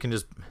strings, you can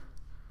just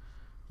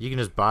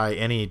buy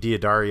any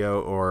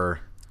Diodario or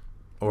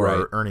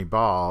Right. Ernie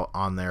Ball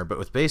on there, but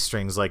with bass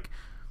strings, like,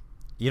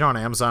 on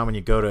Amazon, when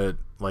you go to,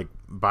 like,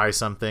 buy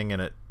something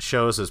and it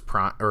shows as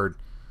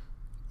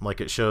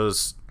it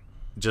shows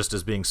just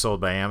as being sold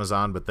by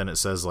Amazon, but then it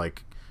says,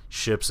 like,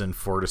 ships in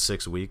 4 to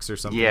 6 weeks or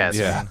something. Yes.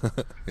 Yeah.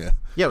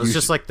 Yeah, it was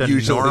just like the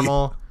usually.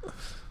 normal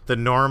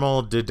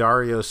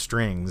Diodario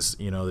strings,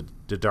 the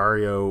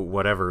Diodario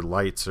whatever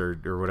lights or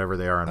whatever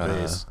they are on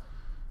bass.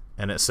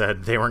 And it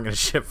said they weren't going to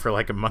ship for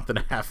like a month and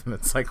a half, and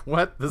it's like,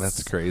 what?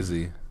 That's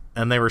crazy.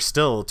 And they were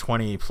still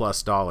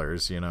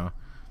 $20+,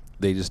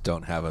 They just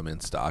don't have them in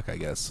stock, I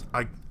guess.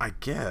 I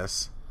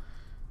guess.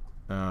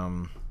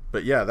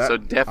 But yeah, that So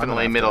definitely I'm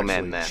gonna have to middleman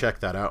actually then. check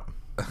that out.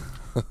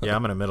 Yeah,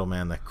 I'm gonna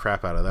middleman the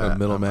crap out of that.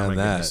 Middleman I'm gonna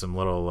give that. you some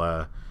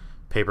little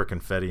paper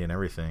confetti and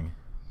everything.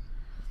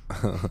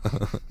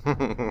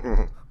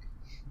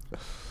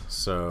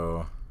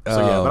 So yeah,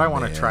 but I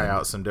want to try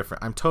out some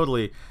different. I'm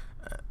totally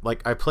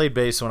like, I played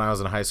bass when I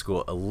was in high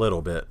school a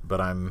little bit,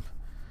 but I'm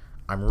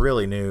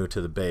really new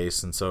to the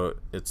bass, and so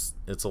it's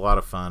a lot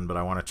of fun. But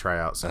I want to try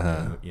out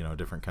some new,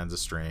 different kinds of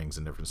strings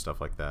and different stuff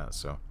like that.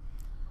 So,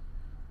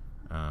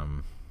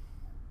 and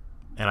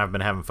I've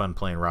been having fun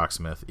playing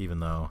Rocksmith, even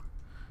though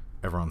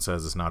everyone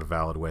says it's not a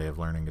valid way of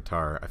learning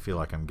guitar. I feel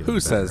like I'm getting Who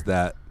better. says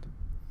that?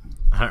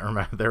 I don't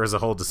remember. There was a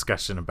whole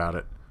discussion about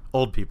it.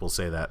 Old people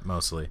say that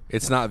mostly.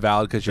 It's not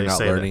valid because you're They not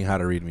say learning how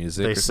to read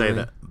music. They or say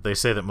something?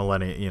 that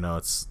millennial.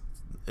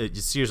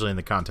 It's usually in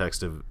the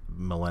context of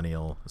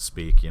millennial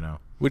speak.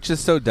 Which is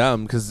so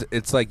dumb, because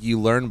it's like you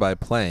learn by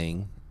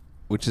playing,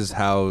 which is that's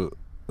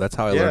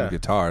how I Yeah. learned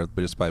guitar,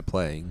 but just by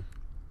playing.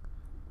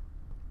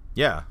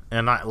 Yeah,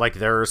 and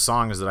there are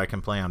songs that I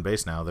can play on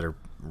bass now that are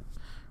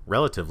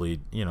relatively,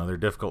 they're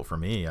difficult for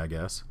me, I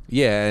guess.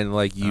 Yeah, and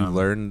like you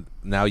learn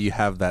now, you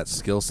have that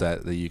skill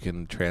set that you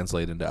can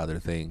translate into other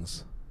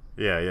things.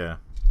 Yeah.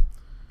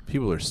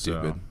 People are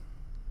stupid.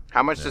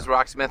 How much does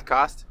Rocksmith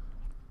cost?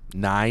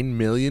 $9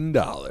 million.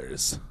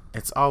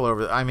 It's all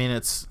over. I mean,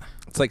 it's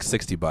like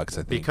 $60, I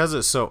think. Because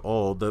it's so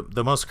old.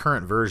 The most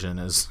current version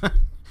is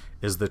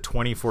is the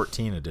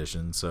 2014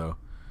 edition. So,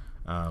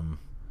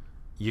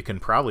 you can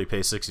probably pay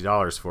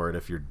 $60 for it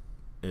if you're,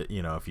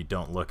 if you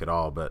don't look at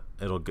all. But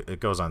it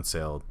goes on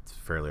sale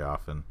fairly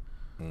often.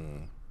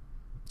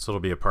 So it'll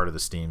be a part of the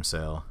Steam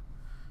sale,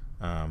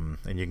 and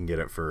you can get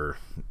it for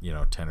 $10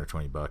 or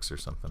 $20 or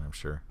something. I'm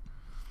sure.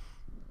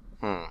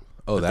 Oh,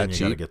 but that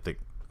cheap?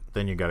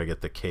 Then you got to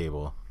get the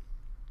cable.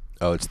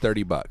 Oh, it's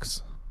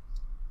 $30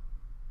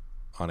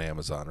 on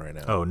Amazon right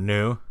now. Oh,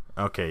 new?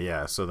 Okay,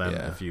 yeah. So then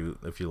if you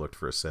looked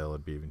for a sale,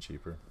 it'd be even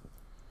cheaper.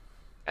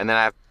 And then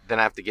I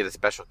have to get a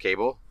special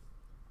cable.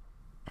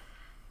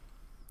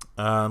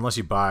 Unless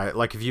you buy,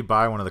 like, if you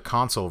buy one of the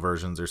console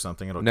versions or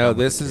something, it'll. No, come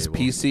with this the is cable.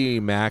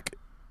 PC, Mac.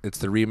 It's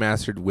the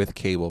remastered with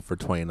cable for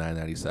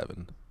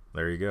 $29.97.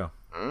 There you go.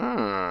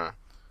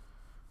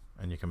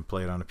 And you can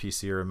play it on a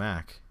PC or a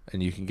Mac.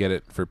 And you can get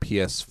it for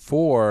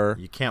PS4.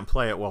 You can't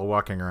play it while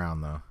walking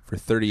around, though. For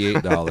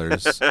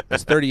 $38.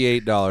 It's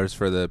 $38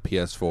 for the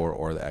PS4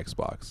 or the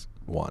Xbox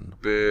One.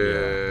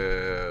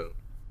 Boo. Yeah.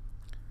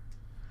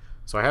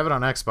 So I have it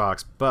on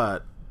Xbox,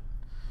 but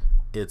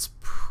it's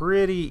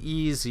pretty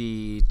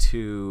easy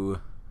to...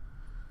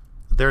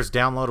 There's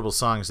downloadable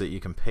songs that you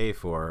can pay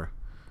for,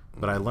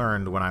 but I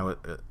learned when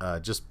I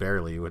just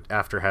barely,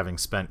 after having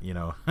spent,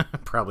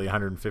 probably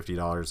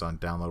 $150 on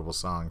downloadable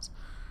songs,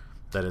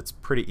 that it's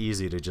pretty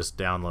easy to just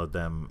download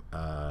them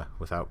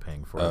without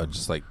paying for them.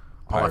 Just like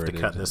I'll have to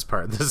pirated. cut this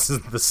part. This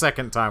is the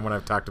second time when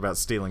I've talked about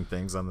stealing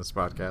things on this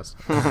podcast.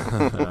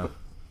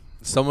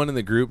 Someone in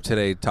the group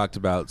today talked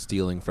about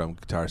stealing from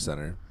Guitar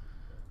Center.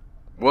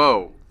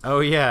 Whoa. Oh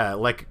yeah,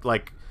 like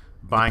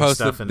buying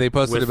stuff. And they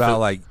posted with about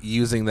like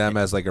using them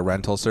as like a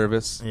rental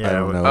service. Yeah, I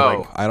don't know.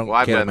 Oh, Can't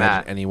done imagine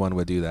that. anyone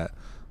would do that.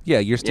 Yeah,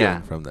 you're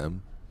stealing from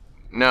them.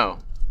 No.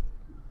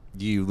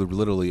 You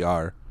literally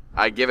are.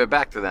 I give it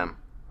back to them.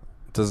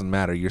 It doesn't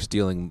matter. You're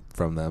stealing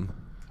from them.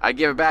 I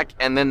give it back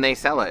and then they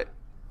sell it.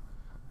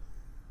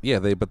 Yeah,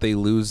 but they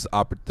lose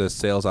the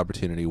sales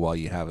opportunity while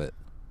you have it.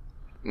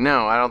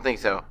 No, I don't think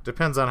so.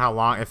 Depends on how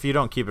long. If you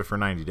don't keep it for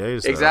 90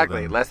 days,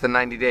 Exactly, then... less than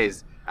 90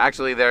 days.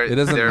 Actually, It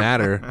doesn't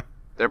matter.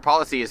 Their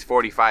policy is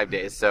 45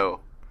 days. So.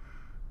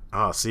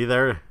 Oh, see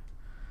there.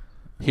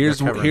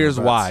 Here's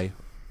why.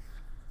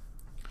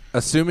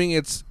 Assuming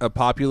it's a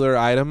popular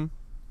item.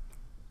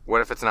 What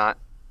if it's not?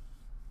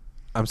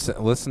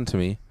 Listen to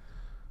me.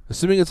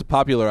 Assuming it's a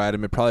popular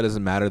item, it probably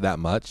doesn't matter that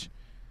much.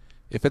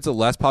 If it's a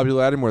less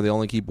popular item where they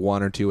only keep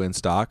one or two in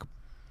stock,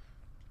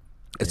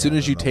 as soon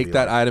as you take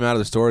that item out of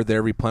the store,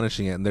 they're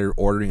replenishing it and they're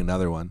ordering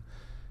another one.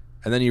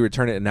 And then you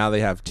return it and now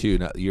they have two.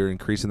 Now you're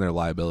increasing their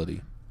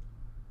liability.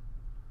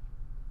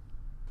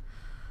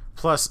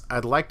 Plus,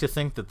 I'd like to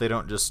think that they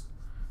don't just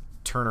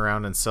turn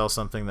around and sell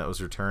something that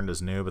was returned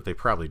as new, but they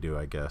probably do,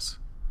 I guess.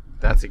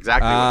 That's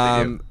exactly what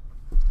they do.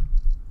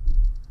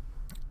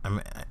 I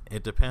mean,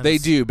 it depends. They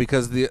do,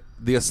 because the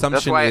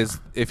assumption why- is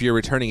if you're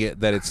returning it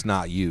that it's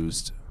not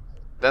used.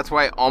 That's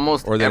why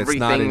almost Or that it's everything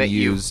not in that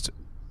used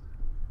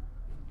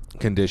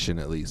condition,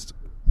 at least.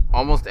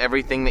 almost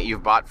everything that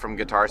you've bought from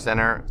Guitar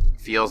Center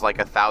feels like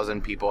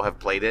 1,000 people have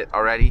played it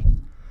already.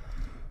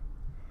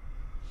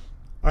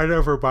 I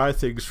never buy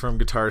things from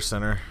Guitar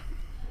Center.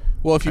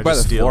 Well, if you I buy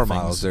just the steal floor things.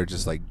 models, they're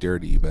just like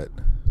dirty, but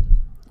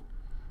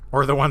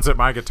Or the ones at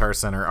my Guitar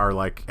Center are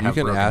like you have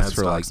can broken ask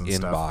for like headstocks and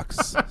stuff.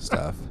 inbox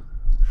stuff.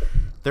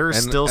 There are And,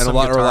 still and some a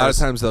lot guitars.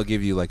 of times they'll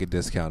give you like a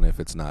discount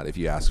if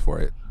you ask for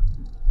it.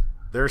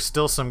 There are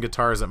still some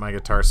guitars at my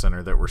Guitar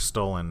Center that were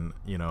stolen,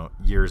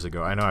 years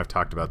ago. I know I've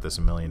talked about this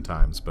a million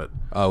times, but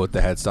Oh, with the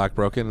headstock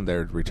broken and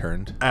they're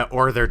returned.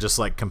 or they're just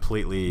like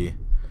completely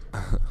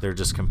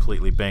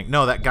banked.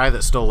 No, that guy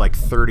that stole like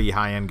 30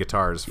 high-end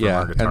guitars from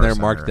our Guitar and they're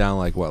Center. marked down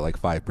like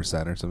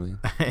 5% or something.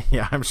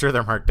 Yeah, I'm sure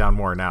they're marked down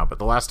more now. But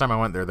the last time I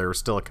went there were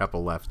still a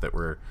couple left that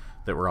were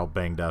all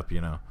banged up.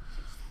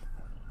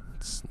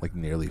 It's like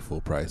nearly full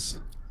price.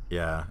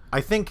 Yeah,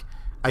 I think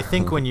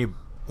when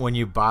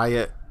you buy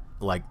it,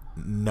 like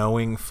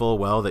knowing full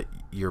well that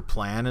your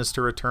plan is to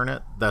return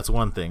it, that's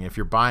one thing. If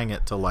you're buying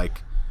it to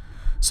like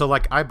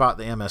I bought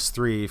the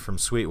MS3 from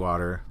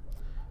Sweetwater,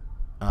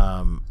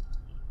 and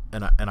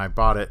I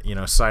bought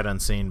it, sight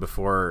unseen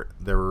before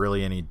there were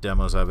really any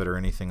demos of it or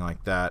anything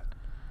like that,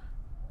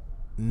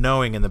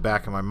 knowing in the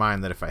back of my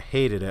mind that if I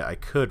hated it, I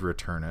could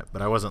return it,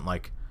 but I wasn't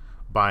like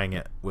buying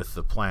it with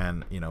the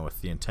plan,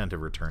 with the intent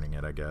of returning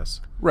it, I guess.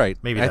 Right.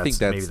 Maybe I that's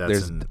think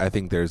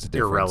there's a difference.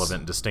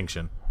 irrelevant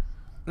distinction.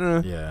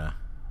 Yeah.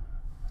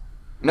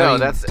 No, I mean,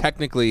 that's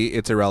technically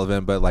it's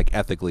irrelevant, but like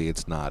ethically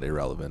it's not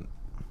irrelevant.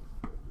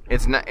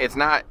 it's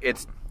not.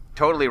 It's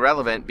totally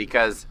relevant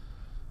because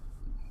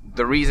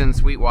the reason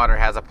Sweetwater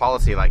has a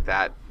policy like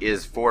that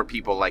is for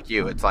people like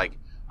you. It's like,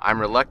 I'm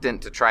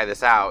reluctant to try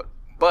this out,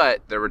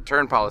 but the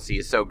return policy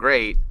is so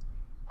great,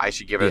 I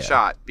should give it a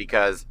shot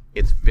because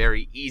it's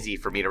very easy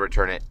for me to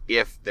return it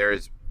if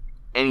there's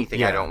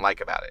anything I don't like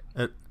about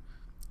it.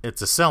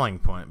 It's a selling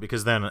point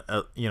because then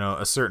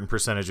a certain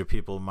percentage of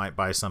people might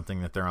buy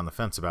something that they're on the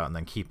fence about and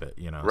then keep it.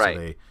 Right.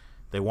 So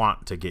they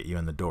want to get you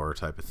in the door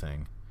type of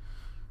thing.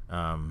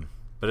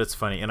 But it's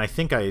funny, and I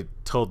think I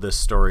told this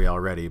story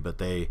already, but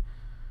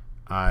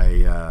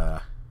my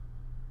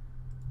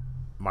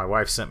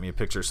wife sent me a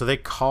picture. So they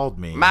called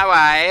me. My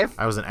wife.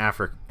 I was in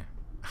Africa.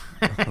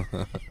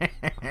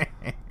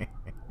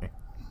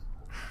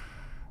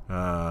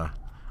 I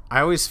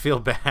always feel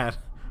bad.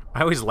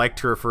 I always like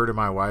to refer to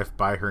my wife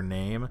by her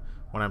name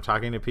when I'm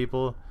talking to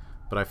people,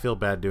 but I feel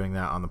bad doing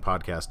that on the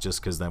podcast just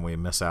because then we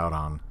miss out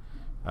on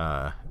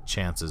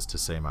chances to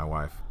say my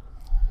wife.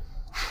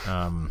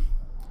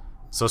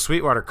 So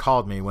Sweetwater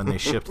called me when they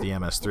shipped the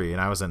MS3,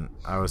 and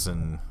I was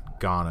in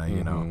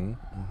Ghana,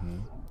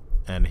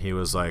 and he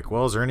was like,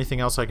 "Well, is there anything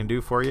else I can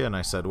do for you?" And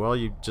I said, "Well,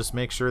 you just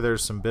make sure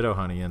there's some Bitto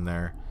honey in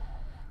there."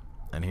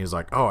 And he was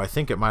like, "Oh, I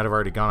think it might have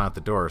already gone out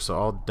the door, so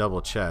I'll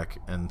double check."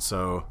 And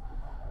so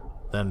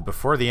then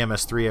before the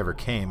MS3 ever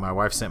came, my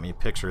wife sent me a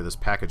picture of this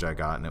package I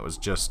got, and it was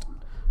just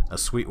a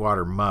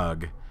Sweetwater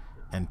mug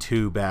and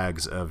 2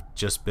 bags of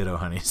just Bitto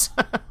honeys.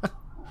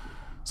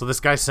 So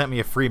this guy sent me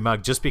a free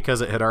mug just because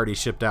it had already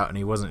shipped out, and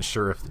he wasn't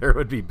sure if there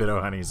would be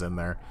Bitto honeys in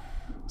there.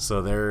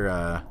 So they're,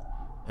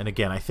 and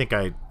again, I think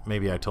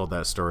maybe I told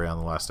that story on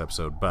the last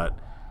episode, but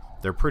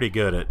they're pretty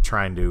good at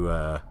trying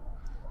to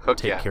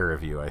take care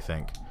of you, I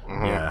think.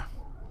 Mm-hmm. Yeah.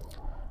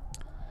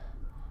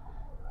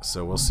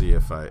 So we'll see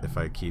if I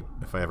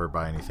ever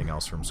buy anything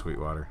else from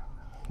Sweetwater.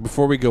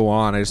 Before we go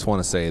on, I just want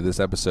to say this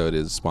episode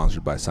is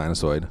sponsored by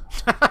Sinusoid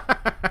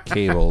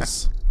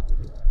Cables.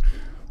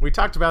 We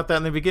talked about that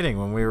in the beginning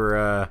when we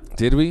were.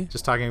 Did we?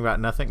 Just talking about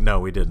nothing? No,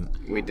 we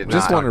didn't. We did not.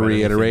 Just want to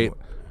reiterate.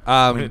 We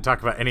didn't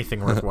talk about anything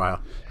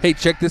worthwhile. Hey,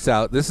 check this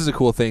out. This is a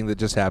cool thing that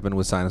just happened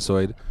with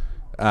Sinusoid.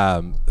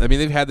 I mean,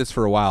 they've had this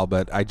for a while,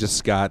 but I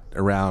just got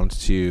around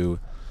to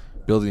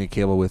building a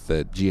cable with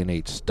the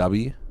G&H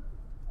stubby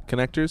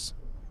connectors.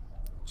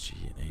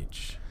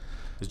 G&H.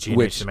 Is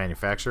G&H the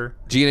manufacturer?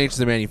 G&H is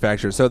the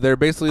manufacturer. So they're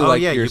basically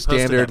your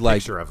standard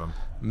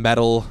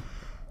metal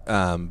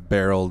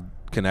barrel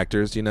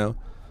connectors,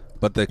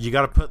 But you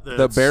got to put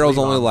the barrel's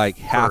only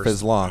half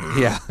as long.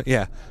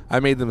 Yeah. I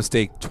made the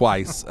mistake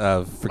twice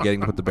of forgetting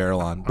to put the barrel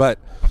on. But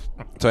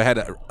so I had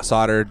it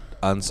soldered,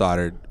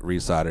 unsoldered,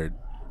 resoldered,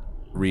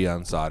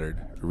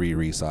 re-unsoldered,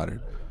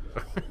 re-resoldered.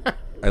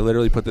 I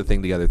literally put the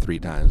thing together 3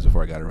 times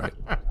before I got it right.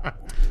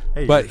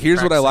 Hey, but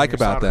here's what I like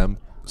about them.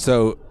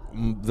 So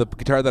the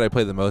guitar that I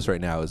play the most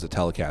right now is a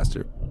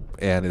Telecaster,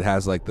 and it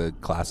has the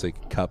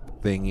classic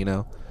cup thing,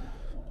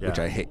 which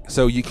I hate.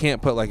 So you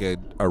can't put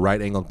a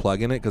right-angled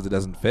plug in it because it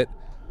doesn't fit.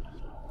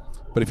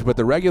 But if you put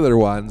the regular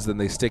ones, then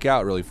they stick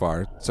out really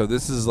far. So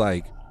this is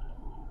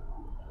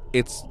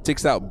it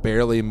sticks out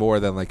barely more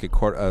than a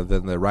quarter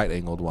than the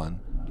right-angled one.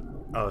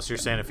 Oh, so you're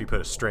saying if you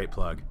put a straight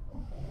plug?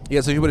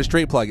 Yeah. So if you put a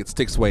straight plug, it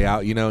sticks way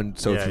out, And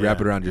so if you wrap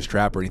it around your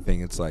strap or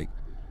anything, it's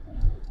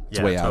it's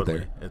way out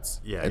there. It's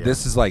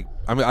This is I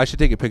should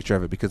take a picture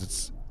of it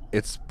because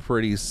it's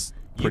pretty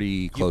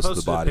close to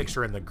the body. You posted a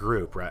picture in the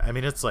group, right? I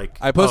mean, it's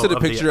I posted a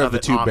picture of the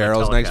 2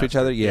 barrels next to each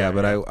other. Yeah,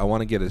 but I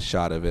want to get a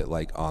shot of it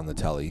on the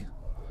telly.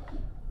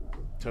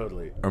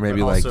 Totally. Or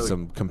maybe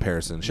some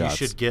comparison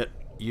shots.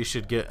 You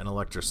should get an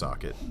electro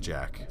socket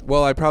jack.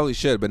 Well, I probably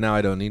should, but now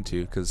I don't need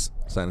to because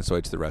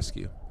Sinusoid to the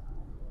rescue.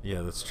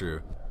 Yeah, that's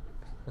true.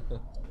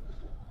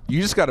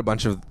 You just got a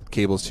bunch of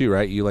cables too,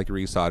 right? You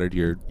resoldered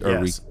your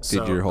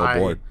your whole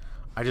board.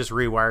 I just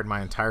rewired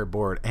my entire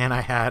board, and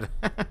I had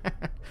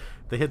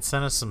they had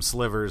sent us some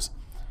slivers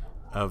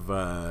of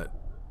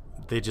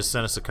they just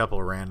sent us a couple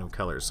of random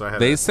colors. So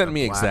they sent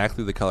me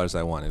exactly the colors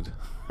I wanted.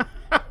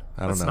 I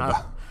don't know.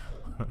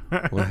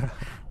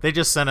 They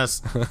just sent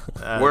us.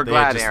 We're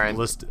glad, Aaron.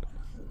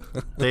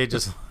 They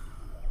just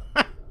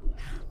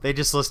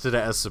listed it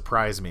as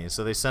surprise me.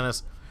 So they sent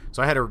us.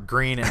 So I had a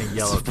green and a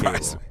yellow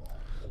cable.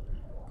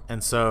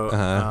 And so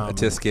a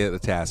tisket, a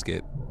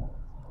tasket,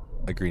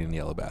 a green and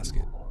yellow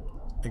basket.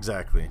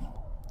 Exactly.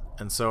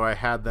 And so I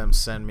had them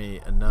send me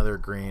another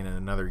green and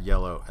another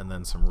yellow and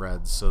then some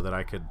reds so that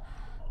I could.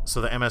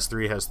 So the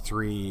MS3 has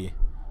 3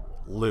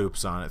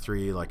 loops on it,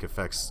 3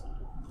 effects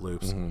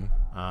loops.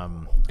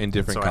 Mm-hmm. In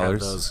different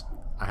colors.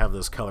 I have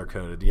those color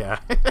coded. Yeah.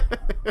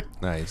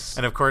 Nice.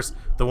 And of course,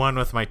 the one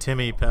with my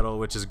Timmy pedal,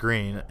 which is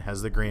green,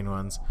 has the green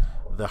ones.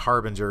 The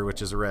Harbinger,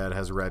 which is red,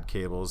 has red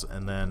cables,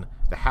 and then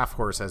the Half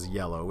Horse has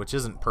yellow, which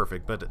isn't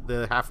perfect, but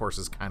the Half Horse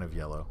is kind of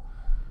yellow.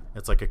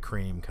 It's like a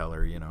cream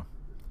color,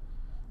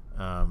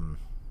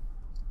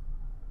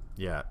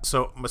 Yeah.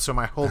 So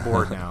my whole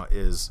board now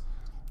is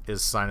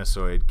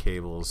Sinusoid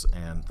cables,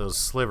 and those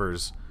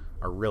slivers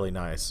are really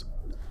nice.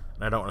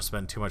 And I don't want to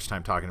spend too much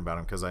time talking about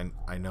them because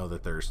I know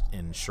that they're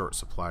in short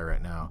supply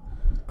right now.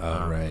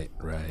 Oh, right.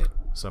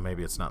 So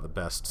maybe it's not the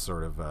best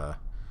sort of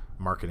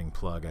marketing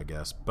plug, I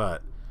guess,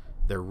 but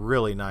they're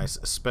really nice,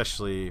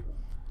 especially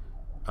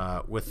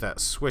with that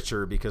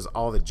switcher, because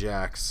all the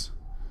jacks,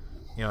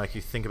 like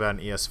you think about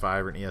an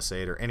ES5 or an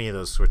ES8 or any of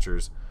those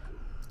switchers,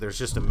 there's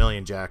just a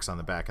million jacks on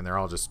the back, and they're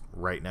all just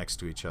right next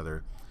to each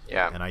other.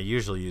 Yeah. And I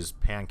usually use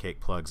pancake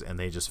plugs, and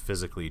they just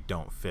physically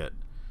don't fit.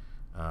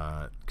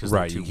 Because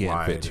Right, they're too you can't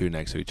wide. fit two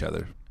next to each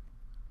other.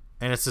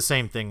 And it's the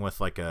same thing with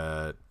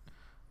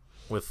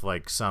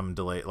some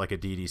delay, like a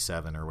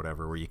DD7 or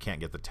whatever, where you can't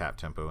get the tap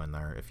tempo in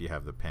there if you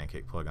have the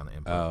pancake plug on the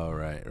input. Oh,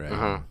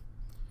 right.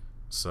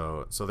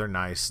 So they're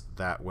nice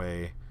that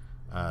way.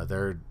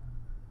 They're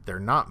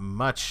not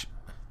much.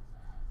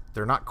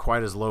 They're not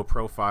quite as low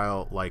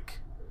profile like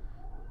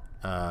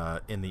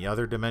in the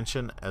other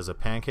dimension as a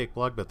pancake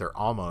plug, but they're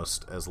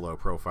almost as low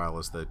profile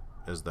as the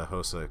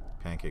Hosa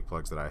pancake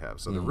plugs that I have.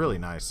 So they're really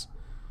nice.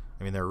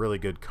 I mean, they're a really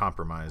good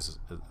compromise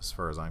as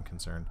far as I'm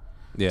concerned,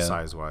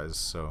 size wise.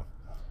 So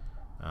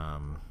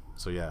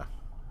yeah.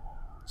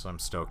 So I'm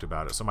stoked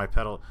about it. So my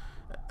pedal.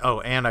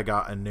 Oh, and I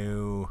got a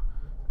new.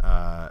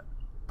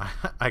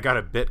 I got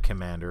a bit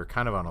commander,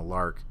 kind of on a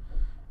lark,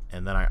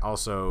 and then I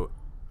also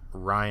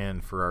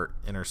Ryan for our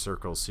Inner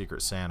Circle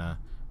Secret Santa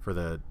for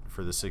the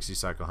 60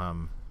 cycle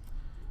hum.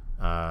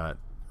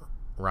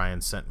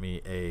 Ryan sent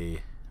me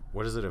a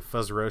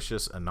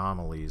Fuzzrocious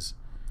Anomalies,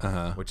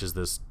 which is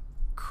this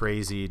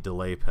crazy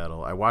delay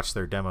pedal. I watched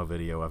their demo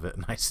video of it,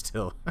 and I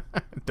still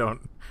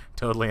don't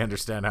totally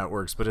understand how it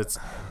works, but it's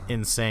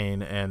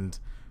insane and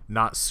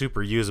not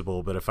super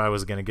usable. But if I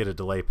was going to get a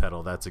delay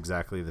pedal, that's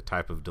exactly the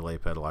type of delay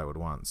pedal I would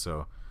want.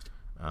 So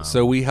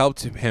we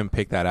helped him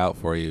pick that out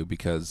for you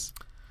because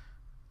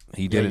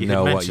he didn't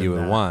know what you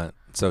would want.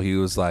 So he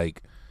was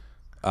like,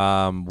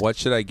 what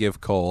should I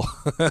give Cole?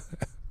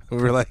 We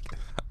were like,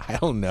 I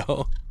don't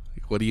know.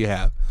 What do you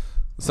have?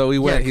 So we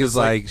went. He was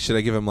like, should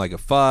I give him like a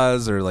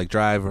fuzz or like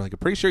drive? We're like, I'm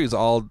pretty sure he's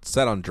all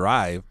set on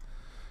drive.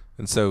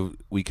 And so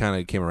we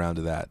kind of came around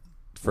to that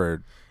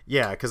for.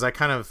 Yeah, because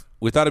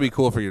we thought it'd be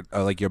cool for your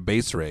your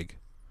bass rig.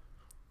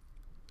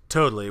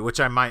 Totally, which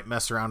I might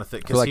mess around with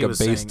it For like a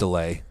bass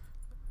delay.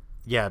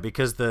 Yeah,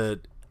 because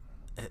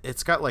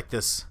it's got like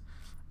this.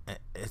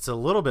 It's a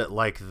little bit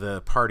like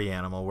the Party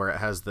Animal, where it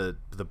has the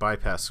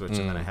bypass switch,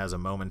 and then it has a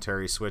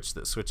momentary switch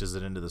that switches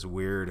it into this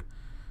weird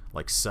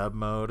like sub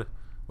mode,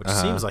 which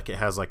seems like it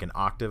has like an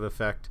octave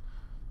effect.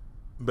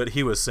 But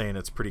he was saying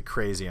it's pretty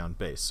crazy on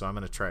bass, so I'm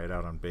going to try it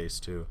out on bass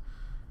too.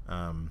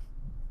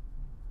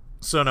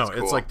 So no,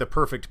 it's like the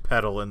perfect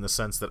pedal in the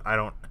sense that I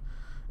don't,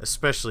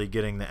 especially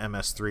getting the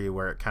MS3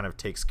 where it kind of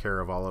takes care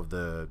of all of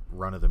the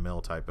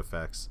run-of-the-mill type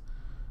effects.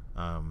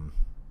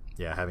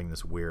 Having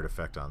this weird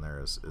effect on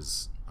there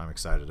is I'm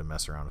excited to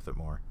mess around with it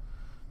more.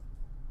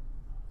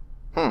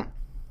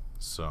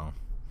 So,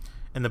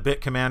 and the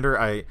Bit Commander,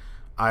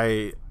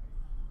 I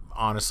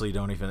honestly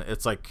don't even.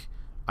 It's like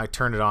I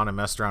turned it on and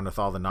messed around with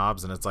all the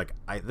knobs, and it's like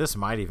this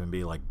might even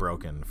be like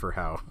broken for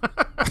how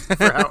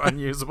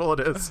unusable it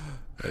is.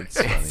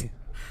 It's funny.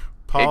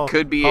 It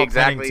could be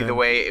exactly the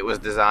way it was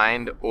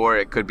designed, or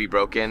it could be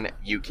broken.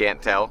 You can't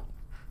tell.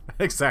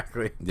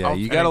 Exactly. Yeah, Paul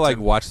you gotta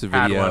Pennington watch the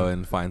video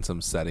and find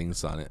some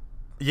settings on it.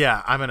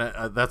 Yeah, I'm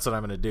gonna. That's what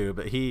I'm gonna do.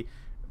 But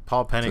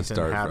Paul Pennington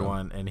had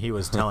one, and he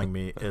was telling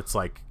me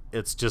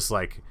it's just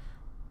like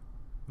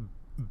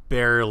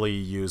barely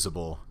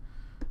usable,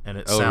 and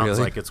it sounds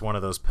like it's one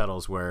of those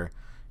pedals where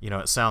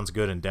it sounds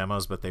good in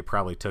demos, but they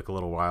probably took a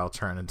little while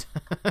trying to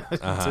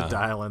to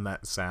dial in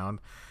that sound.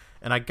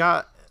 And I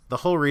got the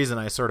whole reason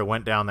I sort of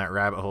went down that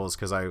rabbit hole is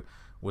because I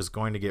was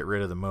going to get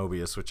rid of the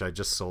Mobius, which I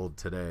just sold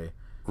today.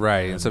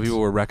 Right, and so people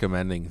were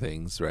recommending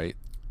things, right?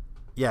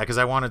 Yeah, because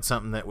I wanted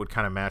something that would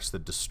kind of match the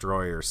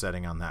Destroyer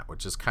setting on that,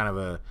 which is kind of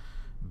a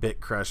bit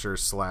crusher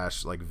 /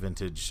 like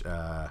vintage,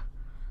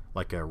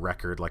 like a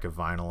record, like a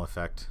vinyl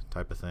effect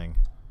type of thing.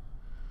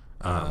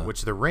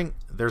 Which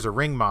there's a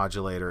ring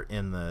modulator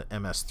in the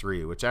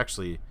MS3, which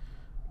actually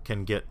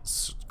can get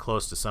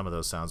close to some of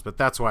those sounds. But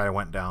that's why I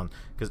went down,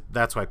 because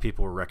that's why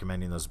people were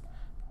recommending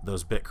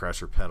those bit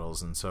crusher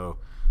pedals, and so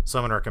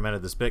someone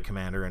recommended this Bit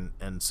Commander,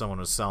 and someone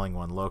was selling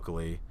one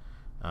locally,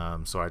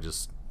 so I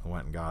just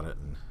went and got it,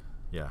 and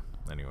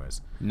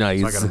anyways,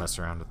 nice. So I gotta mess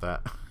around with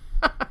that.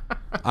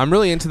 I'm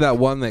really into that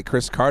one that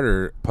Chris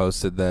Carter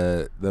posted,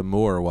 the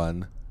Moore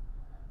one.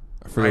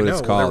 I forget what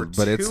it's called,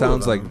 but it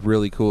sounds like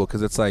really cool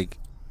because it's like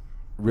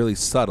really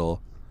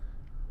subtle.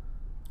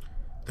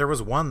 There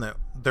was one that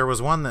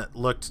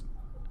looked,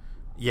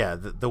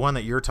 the one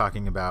that you're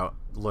talking about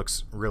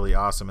looks really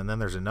awesome, and then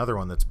there's another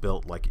one that's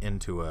built like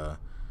into a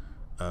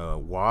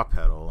wah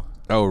pedal.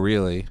 Oh,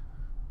 really?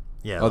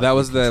 Yeah. Oh, that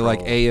was the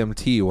like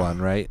AMT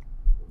one, right?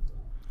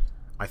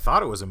 I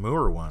thought it was a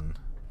Moore one.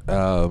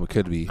 Oh, it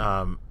could be.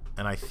 And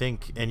I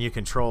think, and you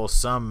control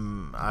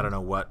some, I don't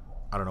know what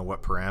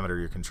parameter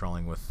you're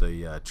controlling with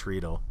the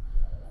treadle,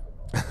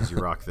 because you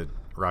rock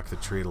the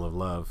treadle of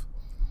love.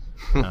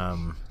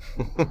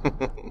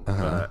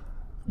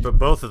 But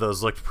both of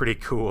those looked pretty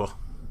cool.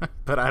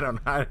 But I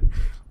don't know.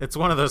 It's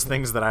one of those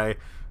things that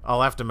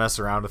I'll have to mess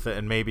around with it,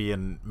 and maybe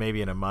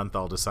in a month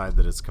I'll decide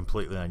that it's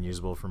completely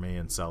unusable for me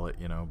and sell it.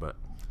 But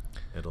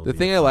the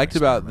thing I liked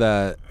about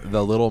the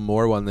little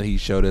Moore one that he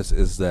showed us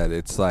is that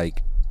it's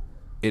like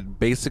it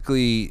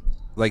basically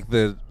like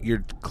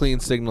your clean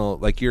signal,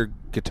 like your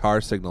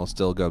guitar signal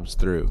still goes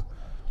through.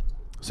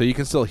 So you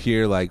can still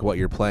hear like what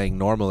you're playing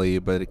normally,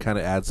 but it kind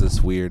of adds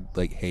this weird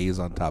like haze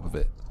on top of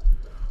it.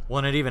 Well,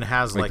 and it even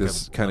has like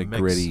this kind of mix,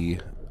 gritty.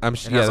 Yeah,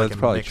 that's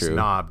probably mixed true.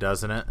 knob,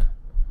 doesn't it?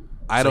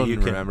 I don't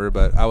even remember,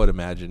 but I would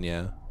imagine,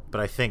 yeah. But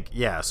I think,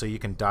 yeah, so you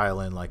can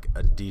dial in like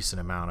a decent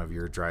amount of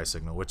your dry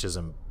signal, which is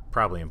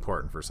probably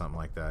important for something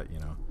like that, you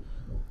know.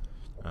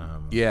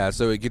 Yeah,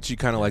 so it gets you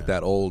kind of like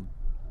that old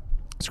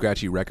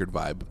scratchy record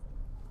vibe.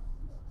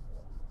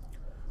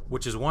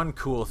 Which is one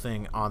cool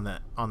thing on the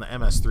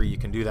MS3. You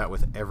can do that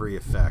with every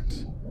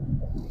effect.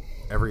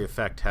 Every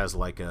effect has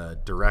like a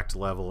direct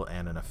level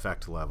and an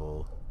effect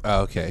level.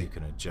 Oh, okay. You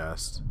can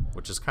adjust,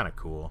 which is kind of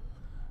cool.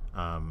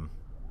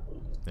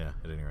 Yeah,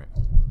 at any rate.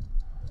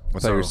 I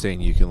thought you were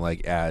saying you can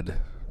like add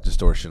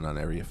distortion on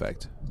every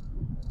effect.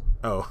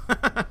 Oh,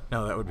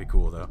 no, that would be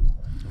cool though.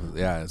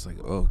 Yeah, it's like,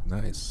 oh,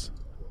 nice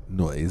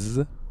noise.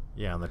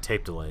 Yeah, on the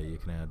tape delay, you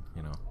can add,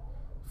 you know,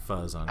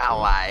 fuzz on. I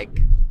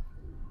like.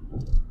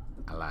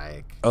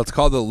 Oh, it's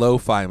called the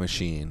Lo-Fi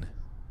machine.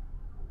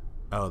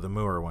 Oh, the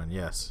Moore one,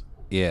 yes.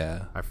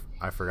 Yeah.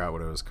 I forgot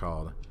what it was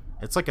called.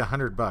 It's like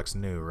 $100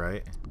 new,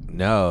 right?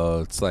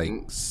 No, it's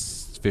like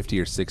 50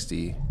 or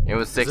 60. It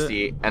was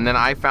 60, and then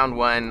I found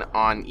one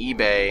on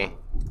eBay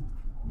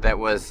that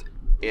was.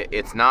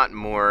 It's not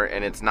Moore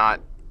and it's not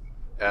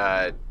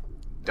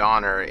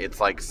Donner. It's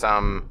like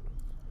some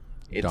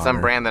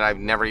brand that I've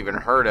never even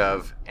heard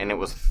of, and it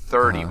was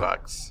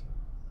 $30.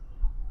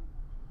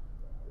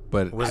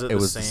 But was it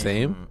was the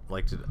same?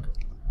 Like,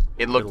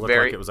 it looked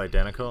very. Like it was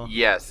identical.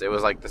 Yes, it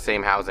was like the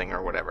same housing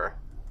or whatever.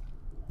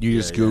 You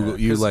just Google.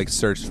 You like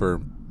searched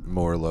for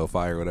more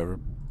lo-fi or whatever.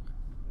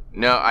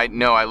 No,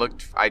 I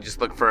looked. I just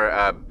looked for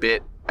a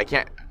bit. I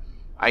can't.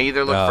 I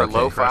either looked for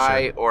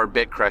lo-fi Crusher. Or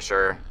Bit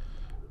Crusher,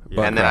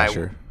 and then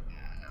Crusher.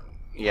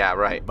 Yeah,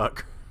 right.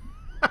 Buck.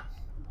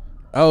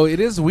 Oh, it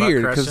is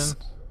weird because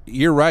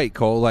you're right,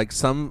 Cole. Like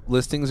some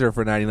listings are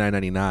for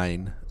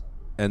 $99.99.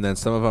 And then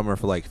some of them are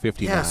for like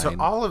 $59. Yeah, so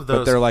all of those,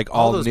 but they're like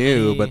all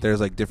new, but there's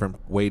like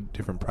way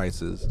different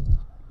prices.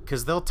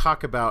 Because they'll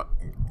talk about,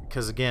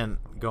 because again,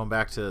 going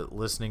back to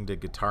listening to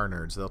guitar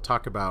nerds, they'll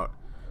talk about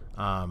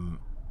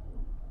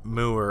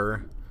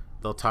Moore,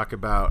 they'll talk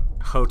about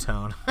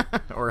Hotone,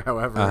 or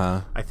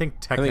however. I think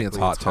technically it's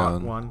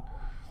Hot One,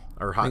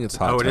 or Hot. I think it's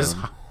Hot. Oh, it is.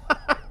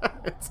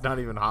 It's not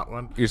even Hot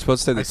One. You're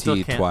supposed to say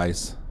the T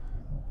twice.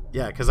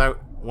 Yeah, because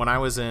when I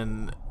was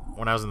in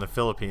the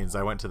Philippines,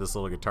 I went to this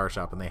little guitar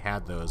shop and they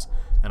had those,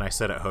 and I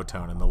said it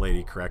Hotone, and the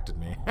lady corrected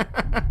me.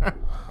 I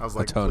was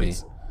like, Hotone.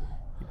 Please.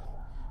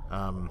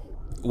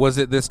 Was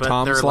it this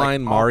Tom's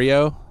Line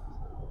Mario?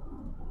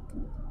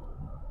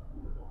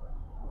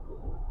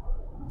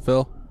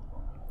 Phil?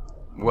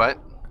 What?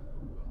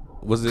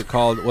 Was it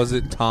called? Was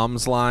it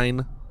Tom's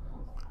Line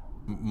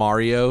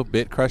Mario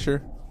Bit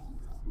Crusher?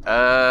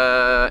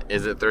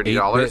 Is it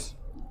 $30?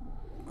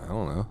 I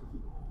don't know.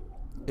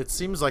 It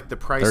seems like the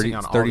pricing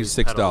on all these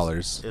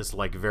pedals is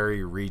like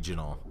very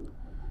regional.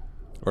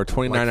 Or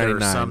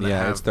 $29.99.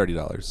 Yeah, it's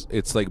 $30.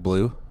 It's like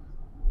blue.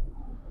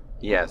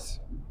 Yes.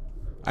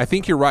 I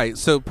think you're right.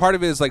 So part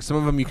of it is like some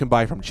of them you can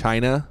buy from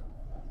China,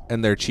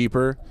 and they're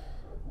cheaper.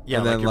 Yeah,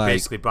 and like then you're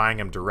basically buying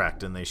them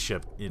direct, and they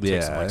ship. It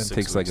takes like 6 takes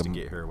weeks like to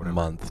get here, or a whatever.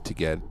 month to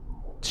get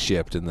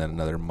shipped, and then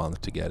another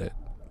month to get it.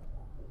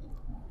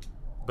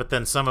 But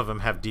then some of them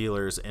have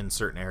dealers in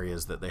certain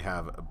areas that they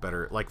have a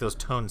better, like those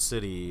Tone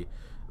City.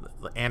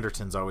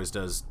 Anderton's always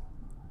does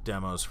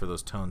demos for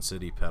those Tone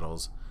City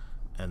pedals,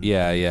 and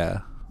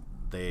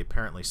they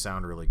apparently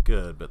sound really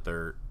good, but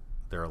they're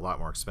a lot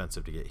more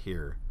expensive to get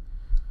here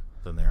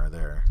than they are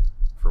there.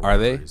 For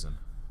whatever reason.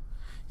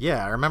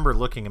 Yeah, I remember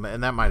looking at them,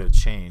 and that might have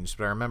changed,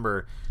 but I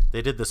remember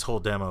they did this whole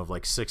demo of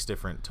like 6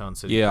 different Tone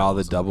City. Yeah, all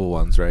the double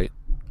ones, right?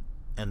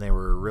 And they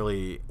were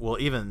really well.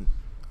 Even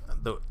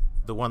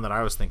the one that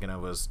I was thinking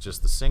of was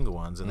just the single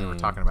ones, and they were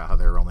talking about how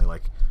they were only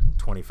like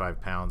 25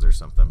 pounds or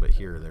something, but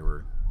here they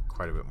were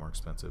quite a bit more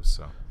expensive.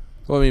 So,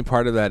 well, I mean,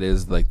 part of that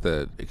is like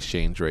the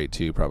exchange rate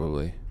too,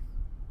 probably.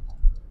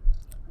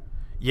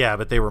 Yeah,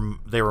 but they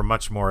were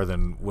much more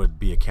than would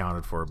be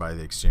accounted for by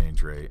the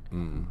exchange rate,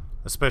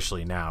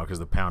 especially now because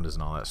the pound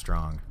isn't all that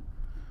strong.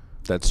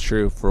 That's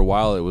true. For a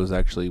while, it was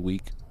actually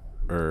weak.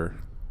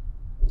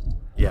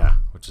 Yeah,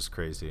 which is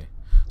crazy.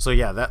 So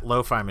yeah, that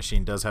lo-fi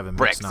machine does have a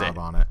mix knob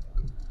on it.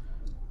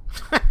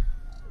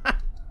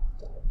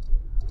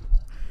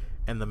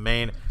 And the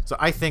main, so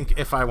I think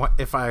if I want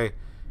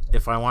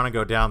to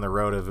go down the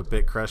road of a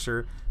Bit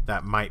Crusher,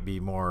 that might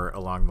be more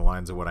along the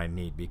lines of what I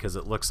need, because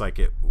it looks like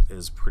it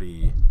is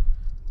pretty.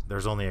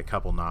 There's only a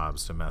couple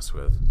knobs to mess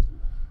with.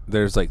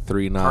 There's like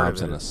 3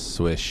 knobs and a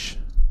swish.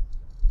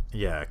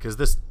 Yeah, because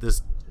this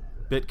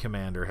Bit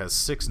Commander has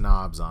 6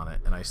 knobs on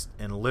it,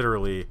 and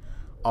literally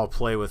I'll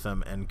play with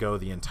them and go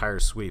the entire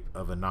sweep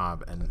of a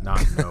knob and not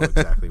know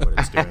exactly what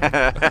it's doing.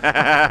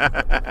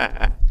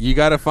 You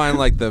got to find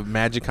like the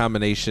magic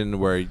combination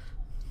where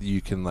you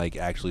can like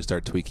actually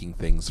start tweaking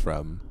things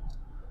from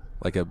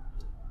like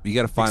you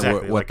got to find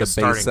what like the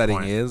base setting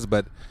point is,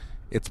 but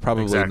it's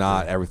probably Exactly.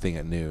 not everything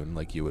at noon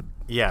like you would.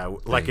 Yeah,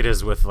 like it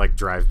is with like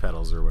drive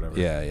pedals or whatever.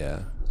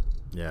 Yeah.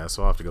 Yeah,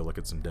 so I'll have to go look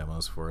at some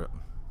demos for it.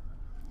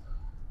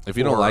 If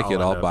you don't Or like I'll it,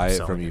 end I'll up buy it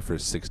selling from it. you for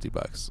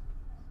 $60.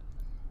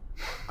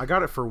 I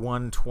got it for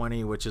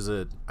 $120, which is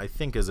I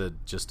think is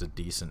just a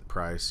decent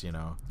price, you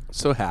know.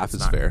 So half is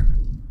not- fair.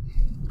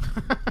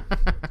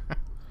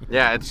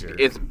 Yeah,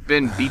 it's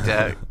been beat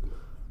to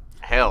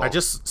hell. I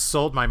just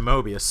sold my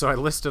Mobius, so I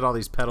listed all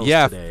these pedals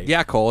Yeah, today.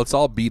 yeah, Cole. It's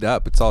all beat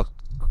up. It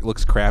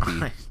looks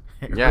crappy.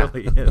 It Yeah.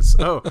 really is.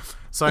 Oh,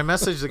 so I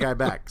messaged the guy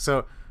back.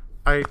 So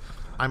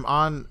I'm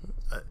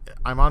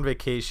on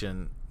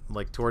vacation.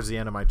 Like towards the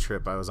end of my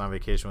trip, I was on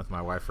vacation with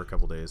my wife for a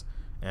couple days,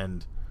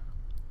 and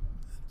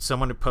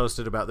someone had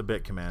posted about the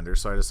Bit Commander.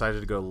 So I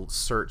decided to go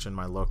search in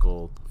my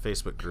local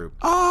Facebook group.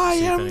 I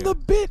see if am the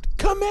Bit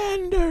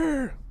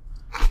Commander.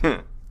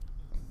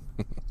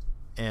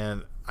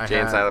 And I Jay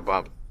and had Silent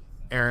Bob.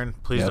 Aaron,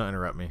 please Yep. don't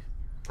interrupt me.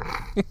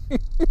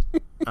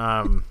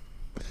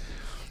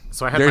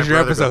 So I had There's my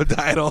your brother go- episode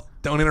title.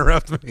 Don't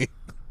interrupt me.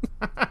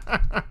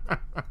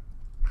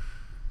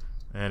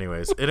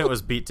 Anyways, and it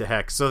was beat to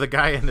heck. So the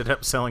guy ended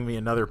up selling me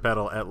another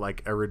pedal at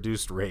like a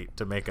reduced rate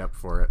to make up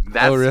for it.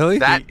 That's, really?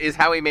 That is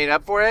how he made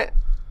up for it?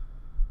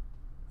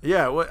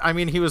 Yeah, well, I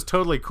mean, he was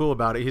totally cool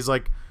about it. He's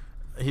like,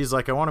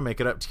 I want to make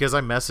it up because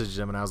I messaged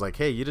him and I was like,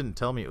 hey, you didn't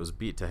tell me it was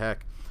beat to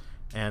heck,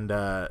 and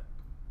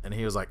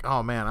he was like,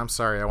 oh man, I'm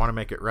sorry, I want to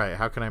make it right.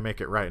 How can I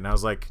make it right? And I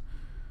was like,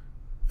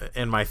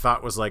 and my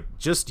thought was like,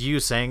 just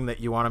you saying that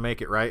you want to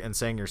make it right and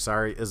saying you're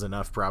sorry is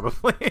enough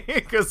probably,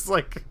 because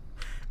like,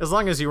 as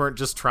long as you weren't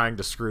just trying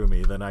to screw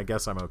me, then I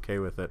guess I'm okay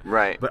with it.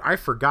 Right. But I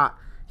forgot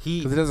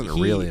 'Cause it doesn't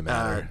really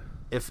matter.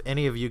 If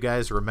any of you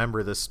guys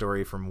remember this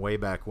story from way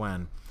back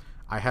when,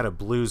 I had a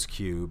Blues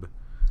Cube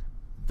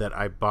that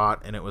I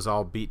bought, and it was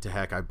all beat to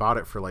heck. I bought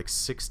it for like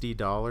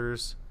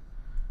 $60,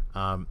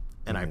 and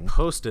I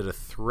posted a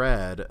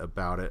thread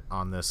about it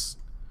on this.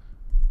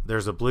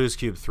 There's a Blues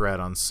Cube thread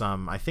on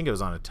I think it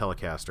was on a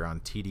Telecaster, on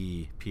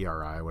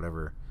TDPRI,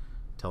 whatever,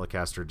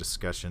 Telecaster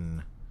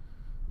discussion.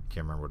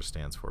 Can't remember what it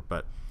stands for,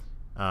 but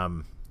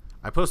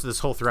I posted this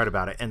whole thread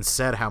about it and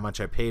said how much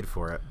I paid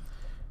for it,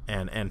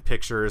 and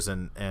pictures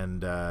and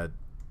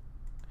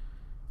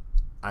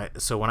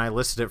so when I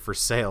listed it for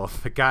sale,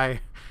 the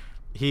guy,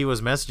 he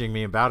was messaging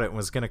me about it and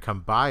was going to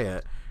come buy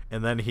it,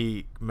 and then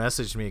he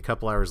messaged me a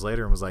couple hours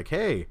later and was like,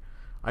 hey,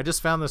 I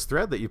just found this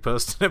thread that you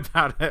posted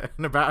about it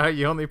and about how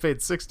you only paid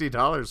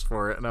 $60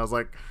 for it. And I was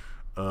like,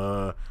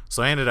 so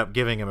I ended up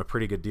giving him a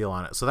pretty good deal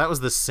on it. So that was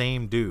the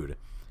same dude,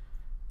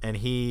 and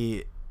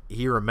he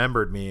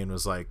remembered me and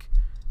was like,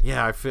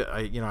 yeah, I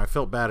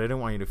felt bad. I didn't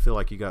want you to feel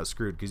like you got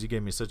screwed because you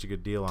gave me such a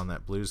good deal on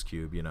that Blues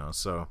Cube, you know.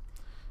 So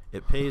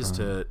it pays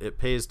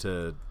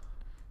to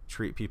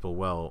treat people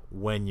well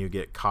when you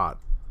get caught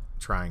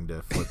trying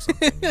to flip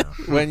something, you know.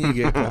 When you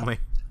get caught.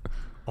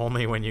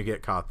 Only when you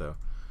get caught, though.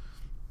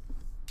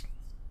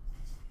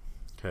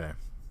 Okay.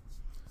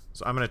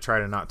 So I'm going to try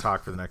to not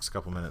talk for the next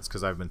couple minutes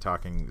because I've been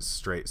talking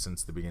straight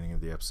since the beginning of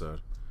the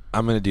episode.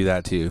 I'm going to do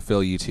that too.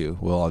 Phil, you too.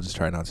 We'll all just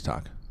try not to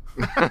talk.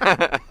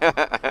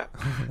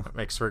 It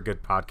makes for a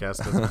good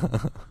podcast, doesn't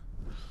it?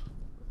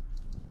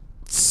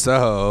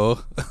 So,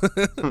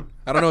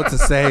 I don't know what to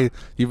say.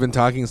 You've been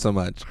talking so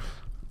much.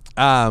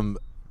 Phil.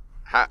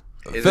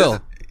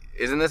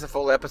 Isn't this a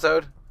full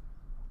episode?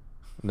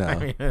 No. I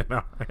mean,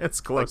 no, it's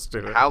close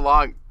to it. How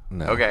long?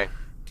 No. Okay.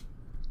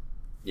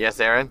 Yes,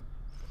 Aaron?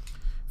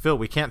 Phil,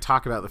 we can't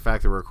talk about the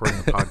fact that we're recording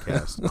a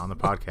podcast on the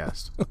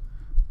podcast.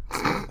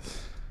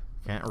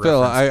 Can't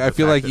Phil, reference I the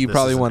feel fact like that you this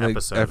probably is an want to.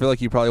 episode. I feel like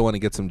you probably want to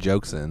get some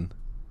jokes in.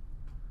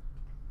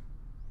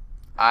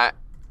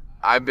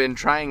 I've been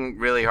trying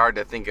really hard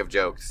to think of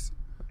jokes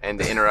and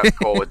to interrupt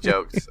Cole with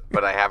jokes,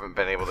 but I haven't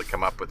been able to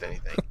come up with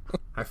anything.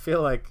 I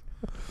feel like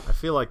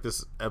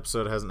this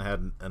episode hasn't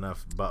had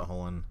enough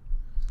buttholing.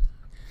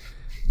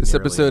 This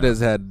Nearly episode enough. has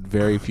had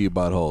very few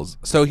buttholes.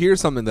 So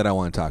here's something that I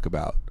want to talk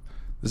about.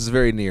 This is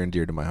very near and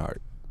dear to my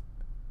heart.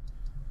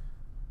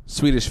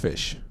 Swedish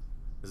fish.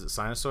 Is it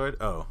sinusoid?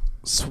 Oh.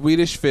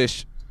 Swedish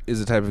fish is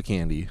a type of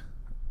candy.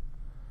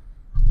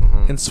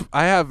 Mm-hmm. And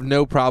I have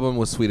no problem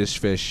with Swedish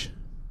fish,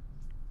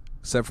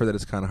 except for that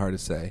it's kind of hard to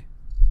say.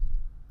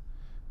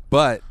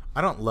 But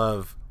I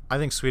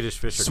think Swedish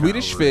fish are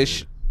Swedish kinda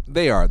fish, overrated.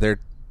 they are. They're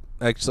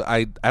actually,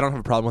 I don't have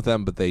a problem with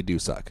them, but they do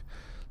suck.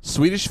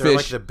 Swedish They're like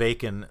fish the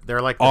bacon. They're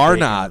like the are bacon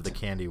not. of the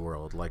candy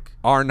world. Like,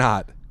 are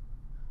not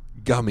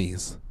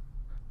gummies.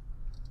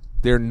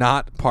 They're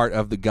not part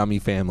of the gummy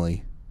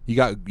family. You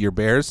got your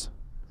bears,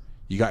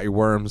 you got your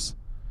worms,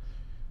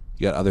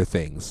 you got other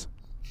things.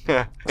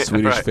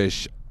 Swedish Right.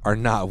 fish are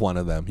not one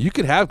of them. You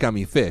could have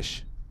gummy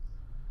fish,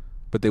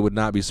 but they would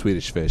not be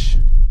Swedish fish.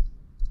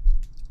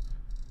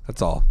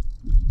 That's all.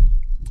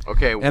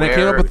 Okay, And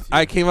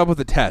I came up with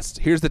a test.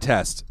 Here's the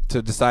test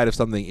to decide if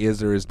something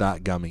is or is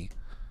not gummy.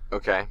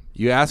 Okay.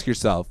 You ask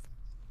yourself,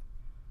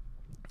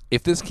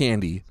 if this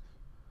candy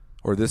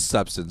or this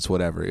substance,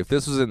 whatever, if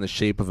this was in the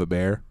shape of a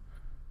bear,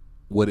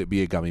 would it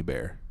be a gummy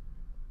bear?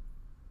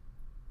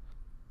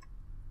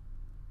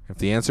 If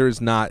the answer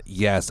is not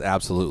yes,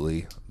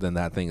 absolutely, then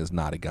that thing is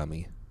not a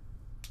gummy.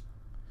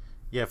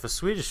 Yeah, if a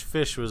Swedish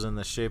fish was in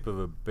the shape of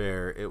a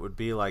bear, it would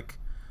be like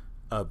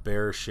a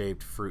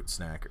bear-shaped fruit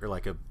snack, or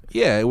like a.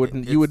 Yeah, it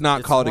wouldn't. You would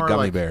not call it a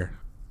gummy bear.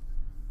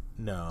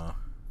 No.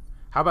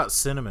 How about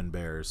cinnamon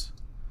bears?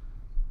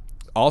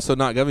 Also,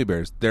 not gummy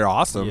bears. They're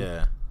awesome.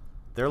 Yeah,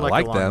 they're like,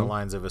 like along them. the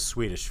lines of a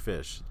Swedish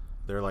fish.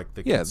 They're like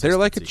the they're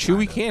like a chewy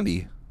kind of.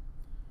 candy.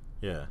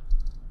 Yeah.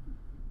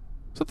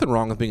 Something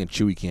wrong with being a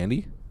chewy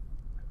candy.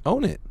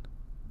 Own it.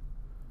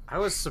 I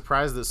was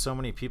surprised that so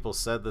many people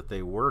said that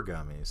they were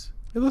gummies.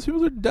 Hey, those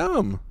people are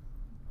dumb.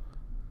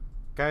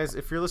 Guys,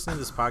 if you're listening to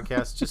this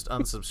podcast, just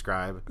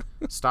unsubscribe.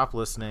 Stop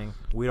listening.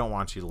 We don't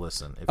want you to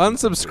listen. If you think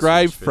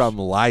Unsubscribe this from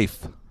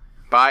life.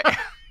 Buy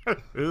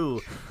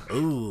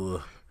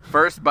Ooh.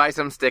 first, buy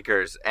some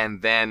stickers,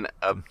 and then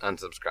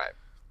unsubscribe.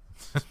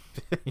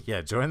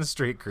 Yeah, join the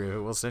street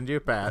crew. We'll send you a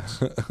patch.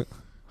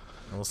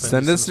 We'll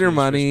Send you us some your Swedish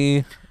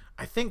money. fish.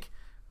 I think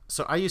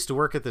so. I used to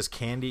work at this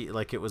candy,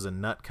 like it was a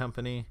nut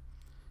company,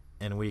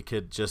 and we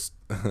could just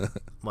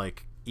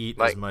like eat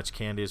as much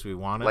candy as we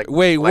wanted.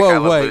 Wait, Like I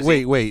Love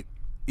Lucy? wait.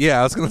 Yeah,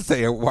 I was gonna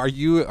say, are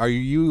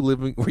you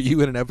living? Were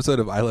you in an episode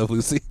of I Love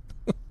Lucy?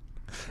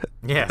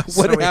 Yeah. What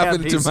so we had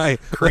happened to these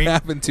What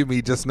happened to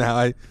me just now?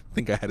 I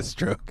think I had a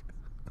stroke.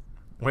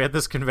 We had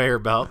this conveyor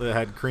belt that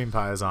had cream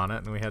pies on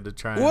it, and we had to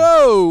try and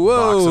Whoa!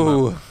 box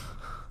them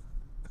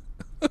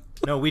up.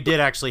 No, we did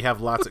actually have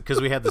lots of,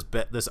 because we had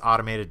this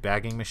automated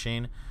bagging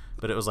machine,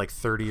 but it was like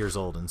 30 years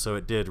old, and so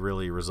it did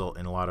really result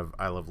in a lot of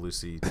I Love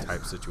Lucy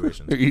type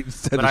situations. You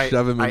just had to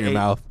shove them in your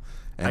mouth.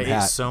 And I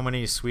ate so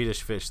many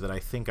Swedish fish that I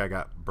think I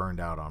got burned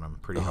out on them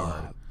pretty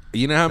hard.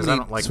 You know how 'Cause I many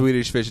don't like-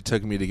 Swedish fish it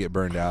took me to get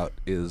burned out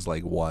is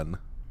like one.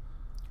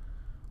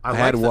 I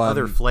had like the one,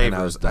 other and I was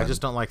flavors. I done.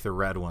 just don't like the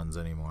red ones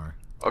anymore.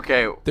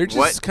 Okay, They're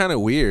just kind of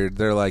weird.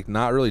 They're like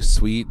not really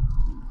sweet.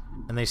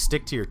 And they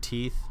stick to your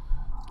teeth.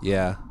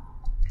 Yeah.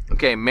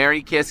 Okay,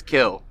 marry, kiss,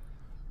 kill.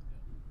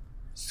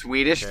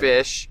 Swedish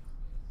fish.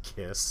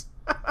 Kiss.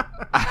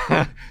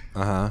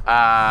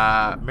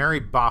 Uh-huh.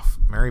 Mary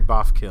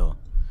Boff kill.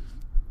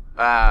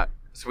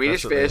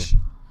 Swedish That's what they- fish.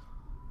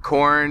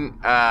 Corn,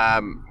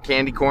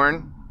 candy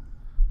corn.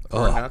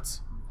 Corn nuts.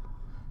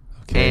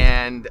 Okay.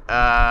 And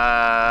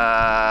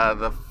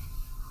the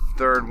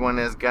third one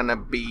is gonna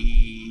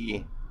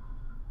be.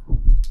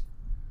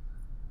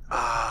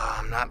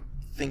 I'm not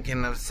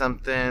thinking of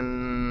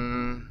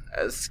something.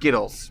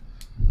 Skittles.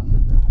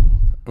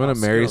 I'm gonna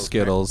marry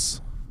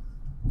Skittles,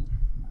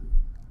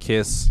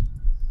 kiss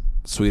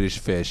Swedish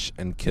fish,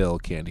 and kill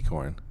candy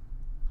corn.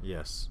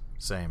 Yes.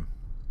 Same.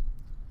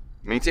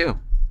 Me too.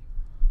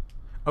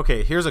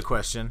 Okay, here's a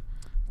question.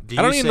 I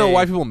don't even know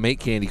why people make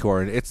candy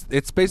corn.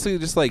 It's basically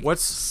just like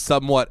What's-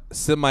 somewhat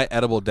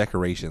semi-edible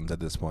decorations at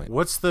this point.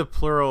 What's the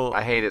plural?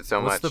 I hate it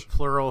so What's much. the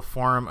plural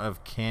form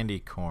of candy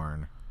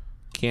corn?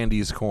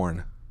 Candy's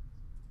corn.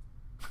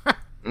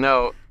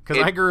 No,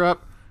 Because I grew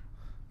up.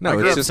 No, I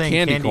grew it's up just saying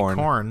candy candy corn.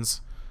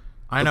 corns.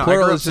 I The know. I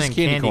plural grew up is just saying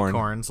candy candy corn.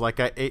 corns. Like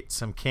I ate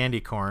some candy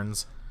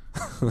corns,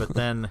 but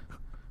that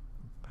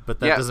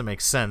Yeah. doesn't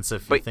make sense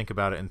if you But- think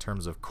about it in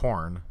terms of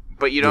corn.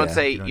 But you don't Yeah.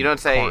 say you don't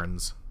say.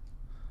 corns.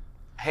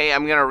 Hey,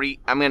 I'm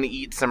gonna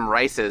eat some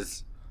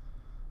rices.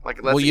 Like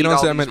let's Well, you eat don't all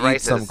say I'm these gonna eat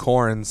rices. some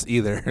corns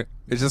either.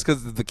 It's just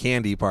because of the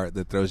candy part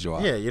that throws you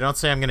off. Yeah, you don't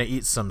say I'm going to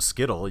eat some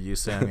Skittle. You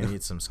say I'm going to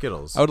eat some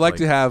Skittles. I would like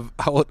to have.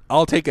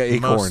 I'll take a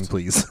Most- corn,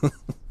 please.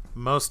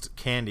 Most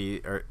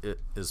candy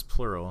is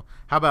plural.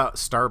 How about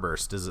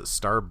Starburst? Is it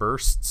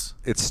Starbursts?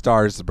 It's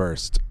Stars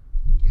Burst.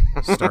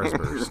 Stars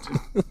burst.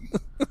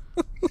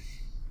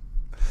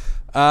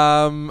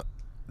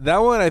 That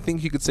one I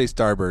think you could say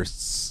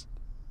Starbursts.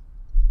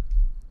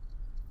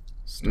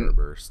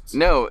 Starbursts.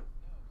 No.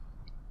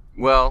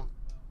 Well,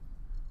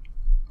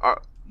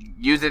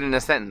 use it in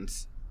a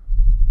sentence.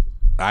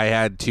 I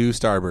had 2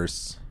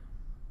 Starbursts.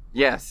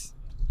 Yes.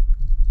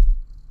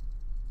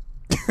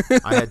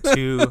 I had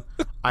two.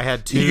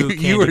 Candy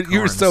You were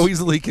corns. so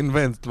easily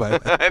convinced by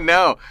that.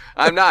 No,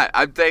 I'm not.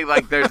 I'm saying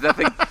like there's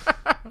nothing.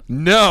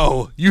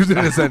 No, use it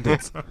in a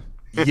sentence.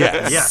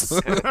 Yes. Yes.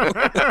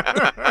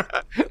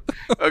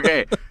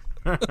 Okay.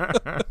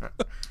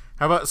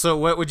 How about, so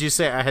what would you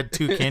say? I had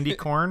 2 candy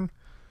corn?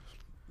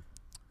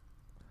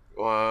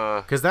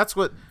 Because that's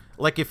what,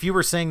 like, if you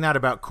were saying that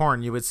about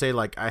corn, you would say,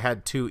 like, I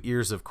had 2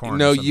 ears of corn.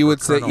 No, or something, you or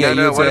would say kernel. yeah.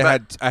 No, You would what say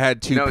about- I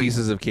had 2 No,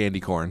 pieces of candy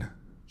corn.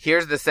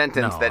 Here's the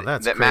sentence No, that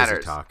that's that crazy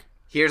matters. talk.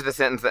 Here's the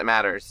sentence that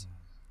matters.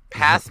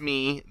 Pass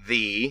me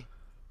the.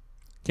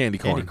 Candy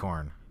corn. Candy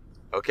corn.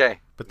 Okay.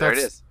 But there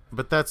that's, it is.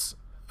 But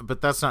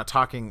that's not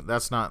talking,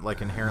 that's not, like,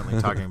 inherently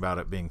talking about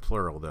it being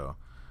plural, though.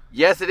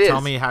 Yes, it is.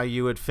 Tell me how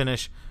you would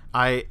finish.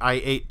 I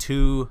ate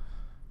 2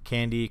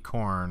 candy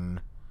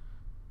corn.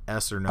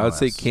 S or no? I would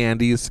say S?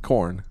 candies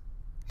corn.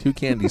 2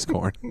 candies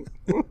corn.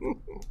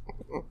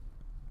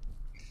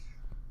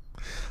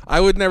 I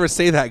would never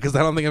say that because I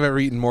don't think I've ever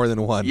eaten more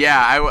than one. Yeah,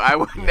 I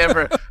would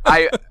never.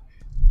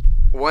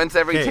 Once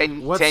every Okay,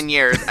 10 what's- 10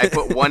 years, I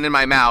put one in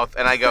my mouth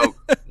and I go,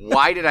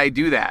 why did I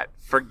do that?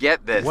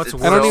 Forget this. What's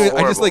It's worse? I don't so even.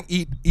 I just horrible. like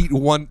eat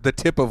the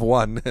tip of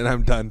one, and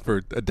I'm done for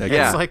a decade.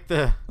 Yeah. It's like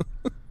the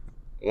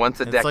once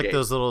a it's decade. like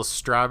those little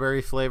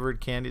strawberry flavored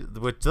candies.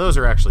 Which those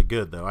are actually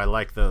good though. I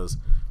like those.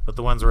 But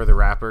the ones where the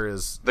wrapper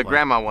is The like,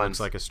 grandma looks ones.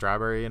 like a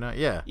strawberry,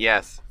 Yeah.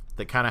 Yes.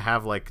 They kind of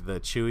have like the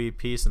chewy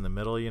piece in the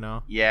middle,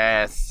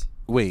 Yes.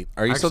 Wait,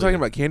 are you still Actually- talking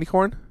about candy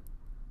corn?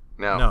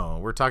 No. No,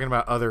 we're talking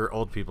about other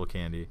old people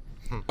candy.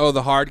 Oh,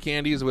 the hard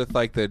candies with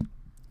like the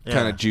Yeah.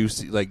 kind of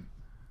juicy, like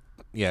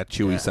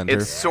chewy Yeah. center.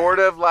 It's sort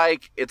of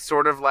like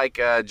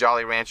a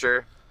Jolly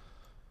Rancher,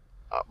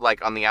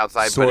 like on the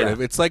outside. Sort but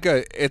of. It's like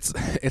a they a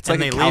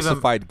leave 'em-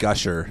 calcified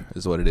gusher,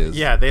 is what it is.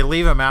 Yeah, they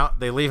leave them out.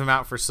 They leave them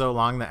out for so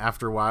long that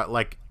after a while,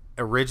 like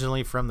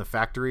originally from the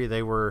factory,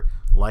 they were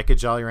like a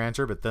Jolly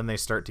Rancher, but then they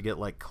start to get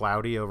like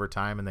cloudy over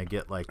time, and they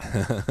get like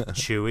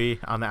chewy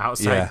on the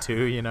outside Yeah.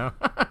 too.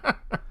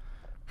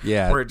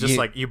 Yeah. Where it just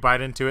like you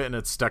bite into it and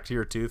it's stuck to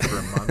your tooth for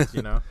a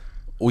month.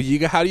 Well,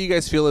 how do you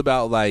guys feel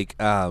about like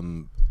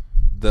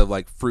the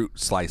like fruit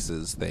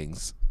slices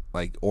things,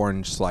 like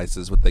orange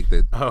slices with like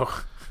the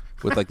Oh,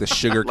 with like the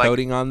sugar Like-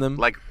 coating on them?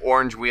 like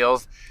orange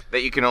wheels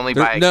that you can only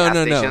They're- buy at no, gas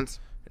no. stations.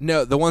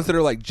 No, the ones that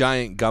are like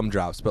giant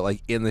gumdrops, but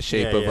like in the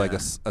shape Yeah, of like yeah.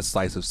 a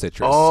slice of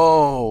citrus.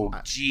 Oh,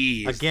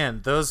 jeez.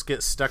 again, those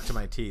get stuck to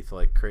my teeth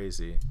like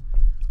crazy.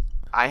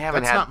 I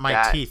haven't That's had not my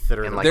that teeth that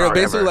are in, like They're forever,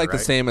 basically like the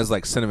right? same as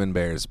like cinnamon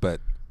bears,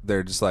 but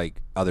they're just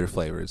like other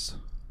flavors.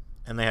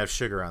 And they have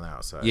sugar on the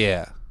outside.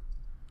 Yeah,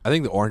 I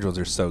think the orange ones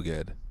are so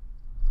good.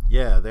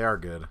 Yeah, they are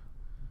good.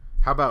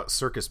 How about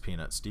circus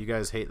peanuts? Do you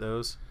guys hate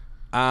those?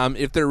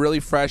 If they're really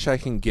fresh, I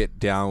can get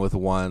down with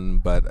one,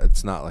 but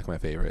it's not like my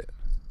favorite.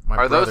 My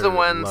Are those the brother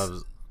ones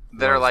loves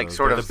that are loves like those.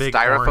 sort They're of the big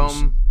styrofoam.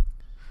 orange-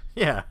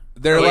 Yeah.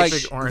 They're Those like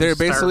big orange they're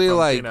basically styrofoam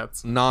like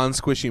peanuts.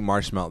 non-squishy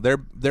marshmallow.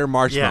 They're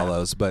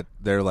marshmallows, but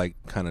they're like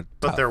kind of.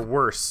 But they're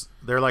worse.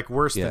 They're like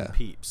worse Yeah. than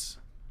Peeps.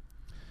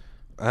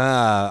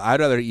 I'd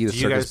rather eat a Do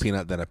you circus guys-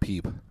 peanut than a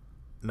peep.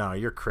 No,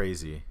 you're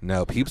crazy.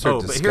 No, peeps are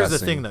Oh, disgusting. but here's the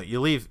thing though. You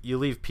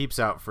leave Peeps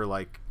out for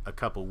like a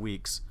couple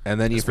weeks And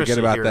then you forget especially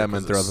about here, them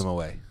and 'cause throw it's- them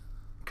away.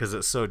 because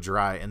it's so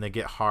dry and they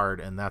get hard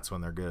and that's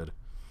when they're good.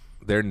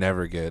 They're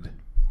never good.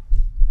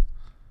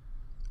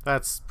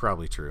 That's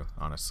probably true,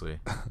 honestly.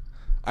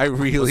 I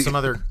really. Some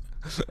other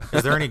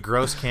Is there any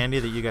gross candy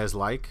that you guys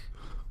like?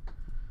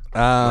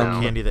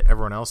 Um, Candy that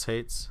everyone else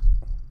hates?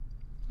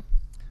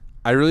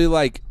 I really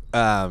like.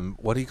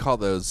 What do you call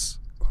those?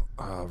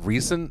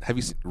 Reason? Have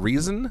you seen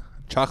Reason?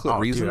 Chocolate Oh,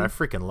 Reason? dude, I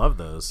freaking love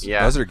those.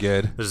 Yeah. Those are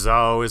good. There's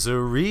always a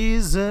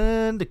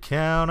reason to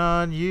count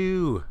on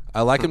you.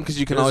 I like them because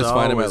you can There's always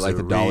find them at always like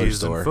the a dollar reason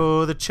store.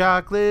 for the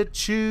chocolate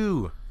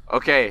chew.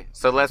 Okay,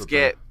 so let's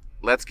okay.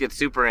 get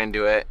super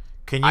into it.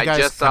 Can you I guys?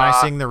 just Can I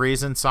saw- sing the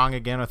Reason song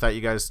again without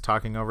you guys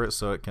talking over it,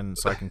 so I can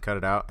cut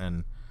it out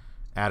and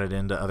add it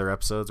into other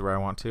episodes where I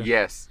want to?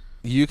 Yes.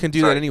 You can do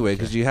Sorry. that anyway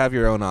because you have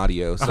your own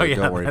audio, so Oh yeah,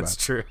 don't worry that's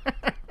about it.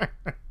 true.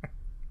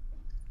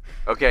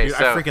 Okay, Dude,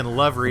 so I freaking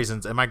love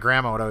Reasons, and my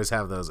grandma would always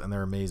have those, and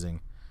they're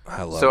amazing.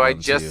 I love so I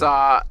them, just too.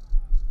 saw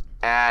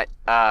at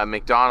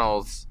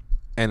McDonald's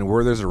And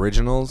Werther's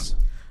Originals,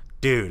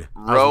 Dude,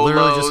 I was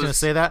literally just Rolos. gonna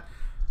say that.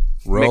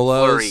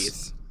 Rolos.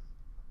 McFlurries.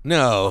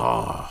 No,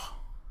 Oh,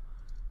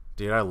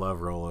 dude, I love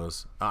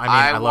Rolos.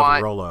 I I love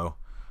want- Rolo.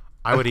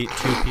 I would eat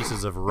 2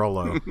 pieces of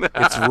Rolo.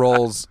 it's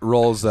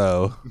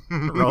Rolls-O.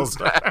 Rolls.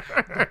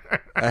 I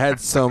had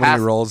so many Pass-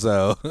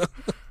 Rolls-O.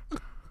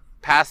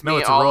 Pass me No,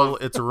 it's a all roll.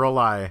 of It's a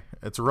rolli.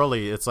 It's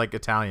rolli. It's like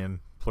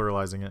Italian,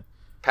 pluralizing it.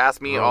 pass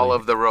me all Rolli.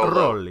 of the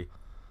Rolo. Rolli.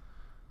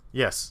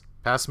 Yes,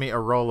 pass me a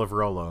roll of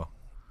Rolo.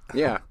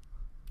 Yeah.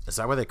 Is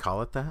that why they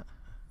call it that?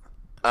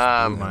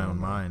 Blew my own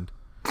mind.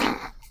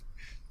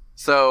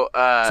 So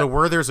So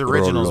Werther's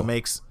Originals Rolo.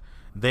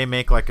 they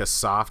make like a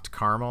soft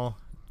caramel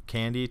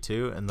candy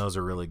too, and those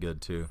are really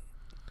good too.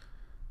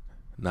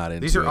 Not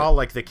into These are it. all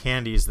like the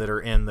candies that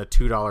are in the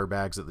 $2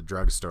 bags at the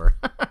drugstore.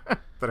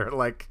 That are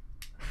like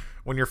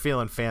when you're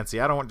feeling fancy.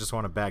 I don't just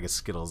want a bag of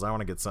Skittles. I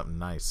want to get something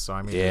nice. So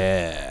I'm either,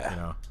 Yeah. you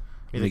know,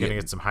 You either get- gonna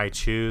get some high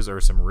chews or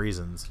some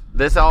Reasons.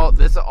 this all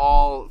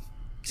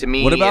to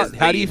me What about is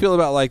how the- do you feel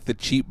about like the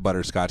cheap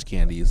butterscotch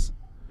candies?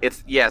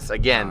 It's yes,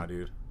 again. Nah,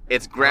 dude.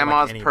 It's I don't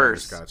grandma's like any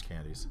purse. butterscotch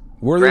candies.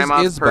 Werther's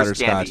Grandma's is purse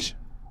butterscotch. candy.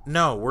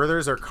 No,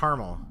 Werther's are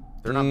caramel.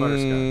 They're not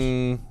butterscotch.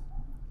 Mm,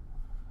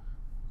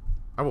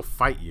 I will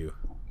fight you.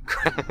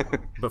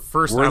 But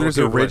first, Werther's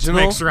I will Google it to original?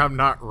 make sure I'm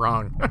not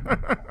wrong.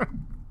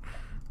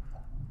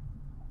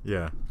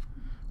 Yeah,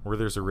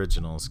 Werther's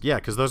Originals. Yeah,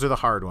 because those are the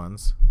hard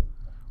ones.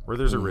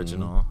 Werther's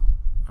Original.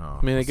 Oh,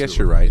 I mean, I let's guess see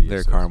you're what right. Wikipedia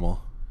They're says.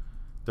 caramel.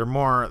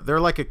 They're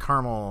like a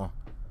caramel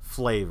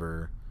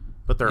flavor,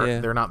 but Yeah.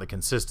 they're not the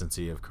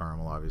consistency of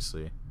caramel,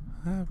 obviously.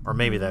 Or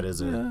maybe that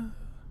is it.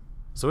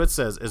 So it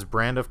says is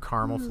brand of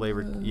caramel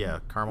flavored. Yeah,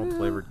 caramel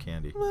flavored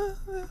candy.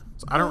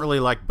 So I don't really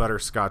like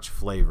butterscotch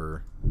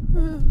flavor.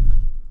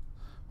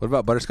 What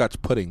about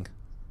butterscotch pudding?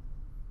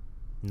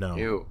 No.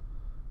 Ew.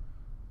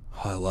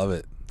 Oh, I love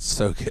it. It's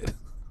so good.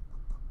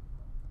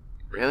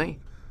 Really?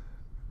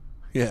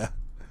 Yeah.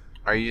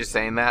 Are you just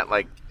saying that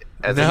like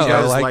as No, a You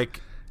joke? guys like-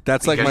 like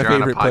That's like Because my you're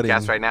on a favorite podcast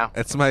pudding right now?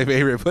 That's my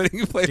favorite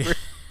pudding flavor.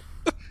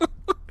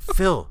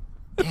 Phil,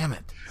 damn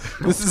it.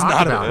 This is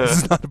not a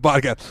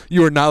podcast.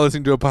 You are not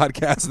listening to a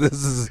podcast. This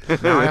is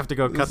Now I have to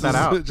go cut that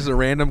out. Just a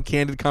random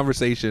candid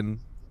conversation.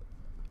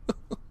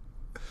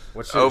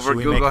 Over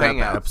we Google make that the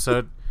Hangouts.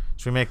 episode?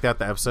 Should we make that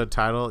the episode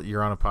title?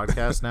 You're on a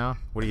podcast now?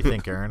 What do you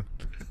think, Aaron?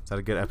 Is that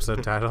a good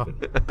episode title? All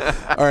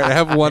right, I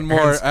have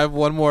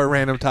one more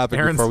random topic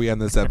before we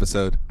end this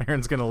episode.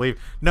 Aaron's going to leave.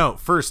 No,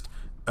 first,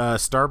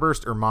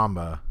 Starburst or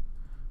Mamba?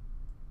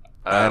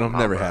 I've never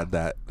Mamba. had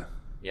that.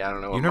 Yeah, I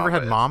don't know what You never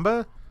had is.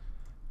 Mamba?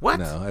 What?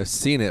 No, I've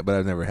seen it, but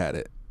I've never had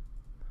it.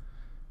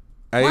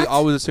 I What?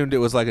 always assumed it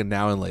was like a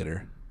now and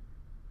later.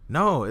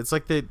 No, it's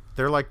like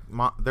they're like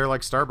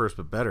Starburst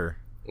but better.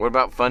 What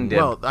about Fun Dip?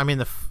 Well, I mean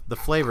the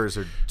flavors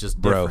are just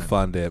Bro, different.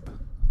 Fun Dip.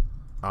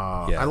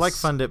 Yes. I like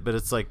Fun Dip, but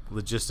it's like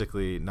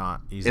logistically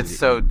not easy. it's to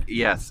so eat.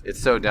 yes, it's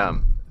so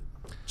dumb.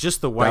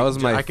 Just the white. That was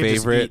my I could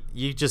just favorite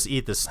you just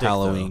eat the stick.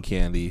 Halloween though.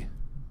 candy.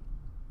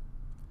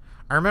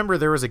 I remember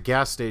there was a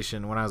gas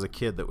station when I was a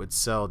kid that would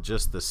sell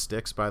just the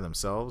sticks by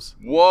themselves.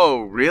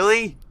 Whoa,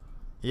 really?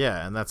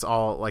 Yeah, and that's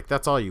all. Like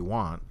that's all you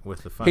want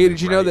with the Fun Hey, Dip,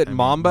 did you know right? that I mean,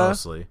 Mamba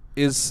mostly.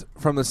 is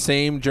from the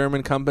same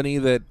German company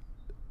that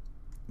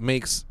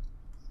makes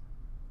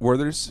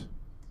Werther's?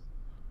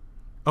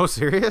 Oh,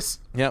 serious?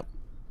 Yep.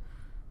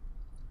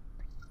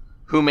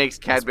 Who makes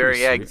Cadbury pretty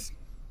sweet. eggs?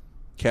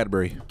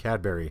 Cadbury.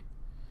 Cadbury.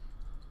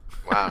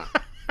 Wow.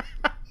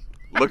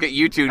 Look at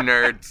you two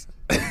nerds.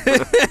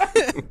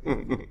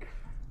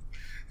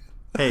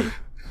 Hey,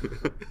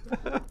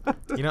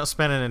 you don't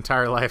spend an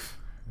entire life.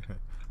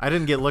 I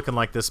didn't get looking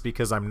like this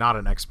because I'm not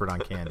an expert on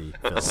candy.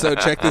 Phil. So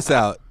check this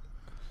out.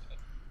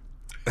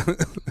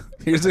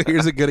 here's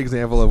a good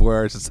example of where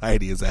our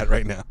society is at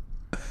right now.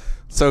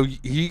 So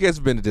you guys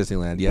have been to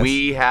Disneyland, yes?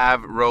 We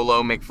have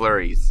Rolo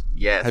McFlurries.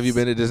 Yes. Have you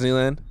been to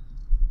Disneyland?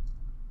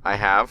 I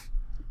have.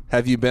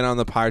 Have you been on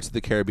the Pirates of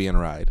the Caribbean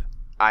ride?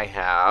 I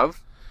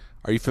have.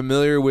 Are you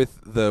familiar with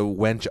the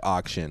wench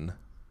auction?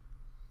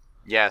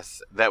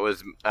 Yes, that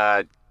was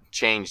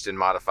changed and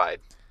modified.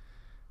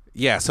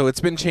 Yeah, so it's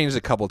been changed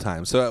a couple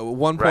times. So at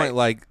one point, Right.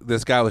 like,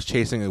 this guy was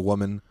chasing a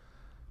woman,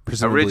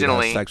 presumably to have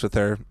Originally- sex with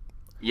her.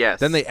 Yes.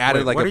 Then they added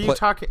Wait, like what a are you plate.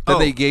 talking- Then oh,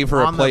 they gave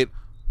her a on the- plate.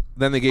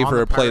 Then they gave on her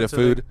the a plate of Pirates of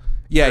the food.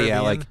 Yeah,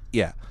 Caribbean? like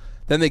yeah.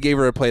 Then they gave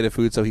her a plate of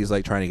food, so he's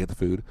like trying to get the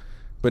food.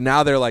 But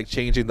now they're like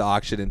changing the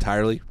auction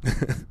entirely.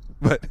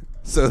 But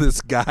so this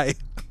guy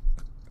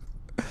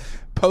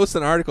posts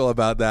an article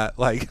about that,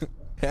 like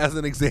as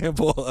an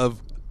example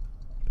of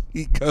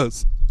he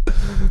goes,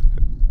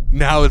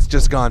 now it's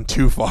just gone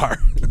too far.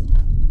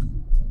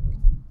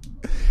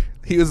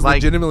 He was Like-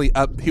 legitimately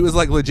up. He was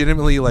like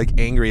legitimately like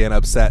angry and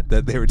upset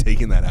that they were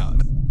taking that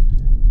out.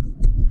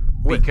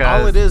 Wait,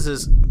 Because- all it is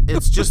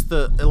it's just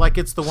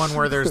it's the one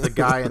where there's the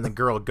guy and the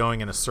girl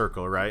going in a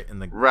circle, right?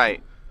 And the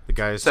Right.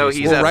 guy is So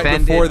chasing- he's Well, right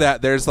offended. before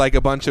that, there's like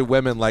a bunch of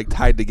women like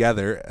tied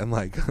together and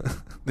like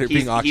they're He's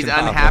being auctioned off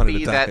unhappy one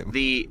at a that time.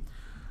 the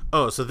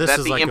Oh, so this that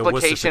is the like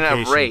implication a of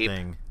wussification rape-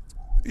 thing.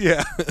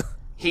 Yeah, was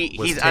he's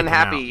taken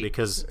unhappy out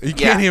because you Yeah,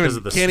 can't because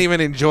of the even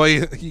enjoy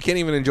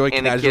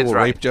And the casual kids' rape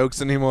right.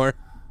 jokes anymore.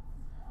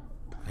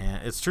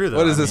 Man, it's true though.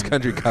 What is I this mean,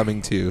 country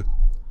coming to?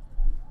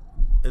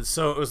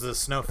 So it was the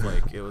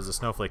snowflake. It was a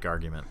snowflake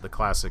argument, the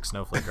classic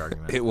snowflake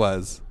argument. It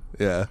was,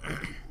 yeah.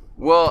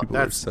 well, People are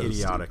That's so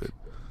idiotic. stupid.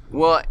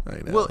 well, I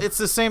know. Well, it's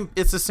the same.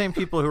 It's the same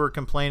people who were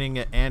complaining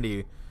at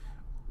Andy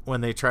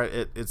when they tried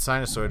it's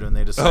Sinusoid when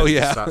they decided Oh,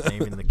 yeah. to stop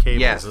naming the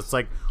cables. Yes. It's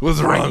like, What's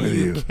why wrong do with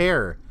you you?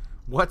 care?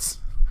 What's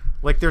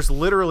like? There's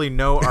literally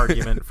no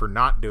argument for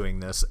not doing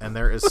this, and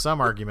there is some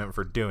argument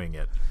for doing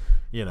it.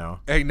 You know,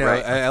 I know.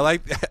 Right. I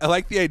like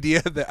the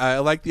idea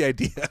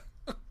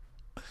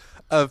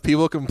of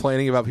people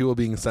complaining about people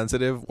being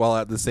sensitive while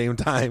at the same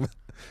time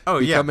Oh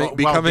yeah, becoming, while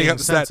becoming being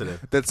upset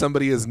sensitive. that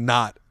somebody is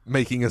not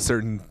making a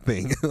certain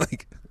thing.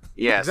 like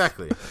yes.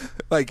 Exactly.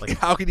 Like,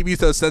 how can you be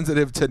so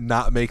sensitive to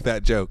not make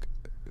that joke?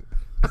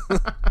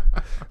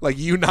 Like,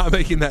 you not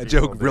making that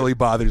joke do. really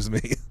bothers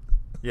me.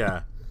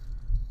 Yeah.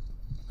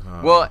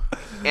 Well,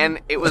 and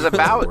it was the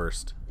about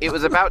worst.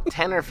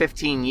 10 or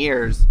 15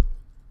 years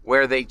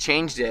where they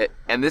changed it,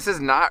 and this is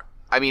not.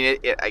 I mean,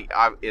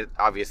 it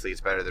obviously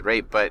it's better than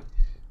rape, but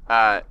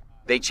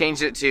they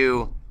changed it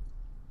to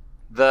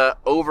the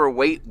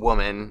overweight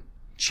woman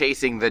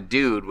chasing the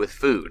dude with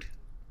food,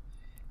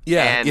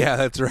 Yeah, And- yeah,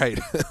 that's right.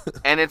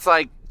 and it's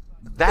like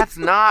that's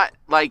not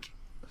like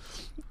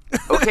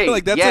okay.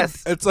 Like, that's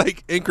yes, it's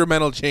like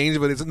incremental change,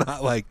 but it's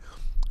not like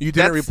you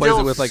didn't That's replace it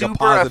still with like a super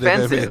positive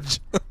offensive. image.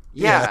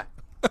 yeah.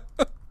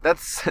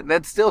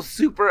 That's still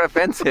super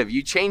offensive.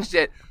 You changed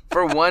it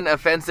for one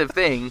offensive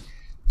thing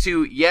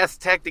to, yes,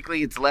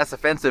 technically it's less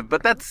offensive,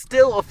 but that's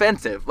still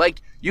offensive.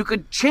 Like, you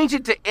could change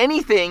it to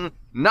anything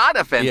not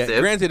Yeah, offensive.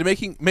 granted,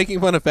 making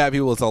fun of fat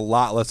people is a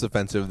lot less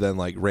offensive than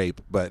like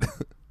rape, but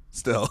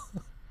still,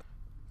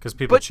 Because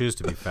people But- choose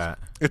to be fat.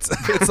 it's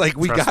like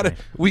we Trust gotta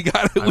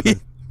me.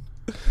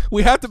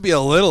 we have to be a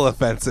little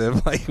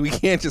offensive. Like, we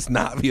can't just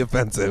not be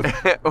offensive.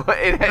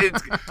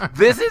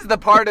 This is the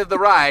part of the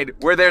ride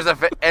where there's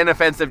an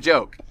offensive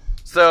joke.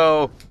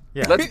 So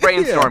Yeah. let's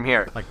brainstorm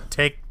here. Like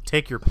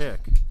take your pick.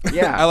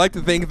 Yeah. I like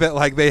to think that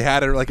like they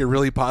had a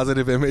really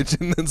positive image,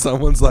 and then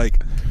someone's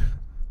like,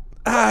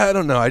 I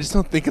don't know, I just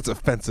don't think it's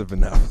offensive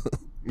enough.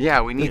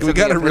 Yeah, we need we something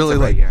gotta offensive really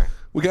right here.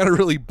 we gotta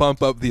really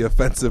bump up the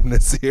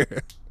offensiveness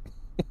here.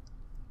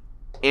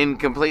 In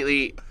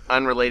completely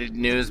unrelated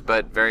news,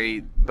 but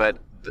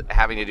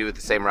having to do with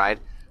the same ride,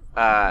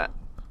 That's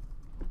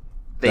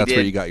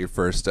where you got your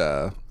first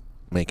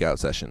make-out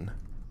session.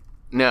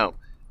 No,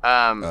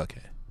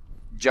 Okay.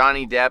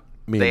 Johnny Depp.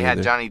 Me had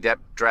neither. Johnny Depp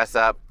dress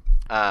up,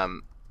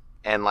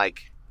 and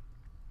like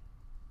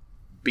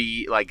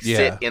be like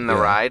sit in the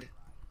ride.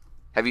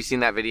 Have you seen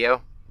that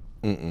video?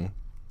 Mm-mm.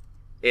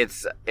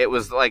 It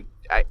was like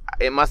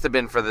it must have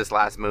been for this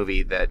last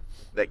movie that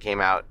came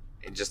out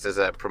just as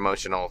a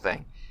promotional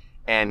thing,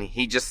 and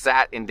he just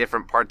sat in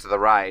different parts of the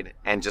ride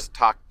and just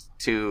talked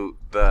to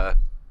the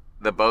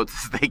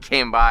boats as they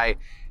came by,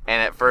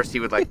 and at first he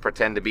would like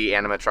pretend to be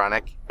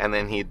animatronic, and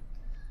then he'd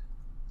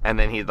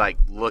like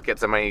look at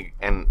somebody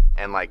and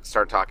like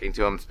start talking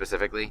to him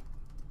specifically.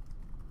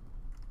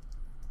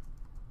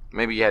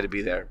 Maybe you had to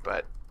be there,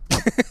 but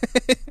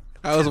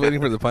I was waiting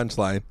for the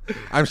punchline.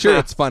 I'm sure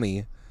it's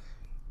funny.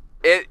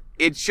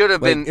 it should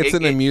have been. It's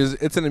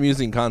an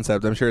amusing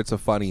concept. I'm sure it's a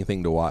funny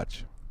thing to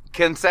watch.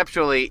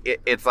 Conceptually,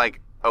 it's like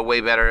a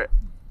way better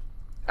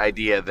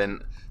idea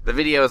than the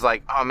video. Is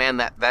like, oh man,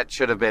 that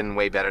should have been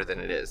way better than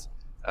it is.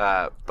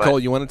 But Cole,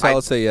 you want to tell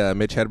us a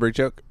Mitch Hedberg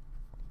joke?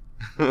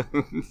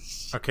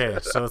 Okay,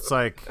 so it's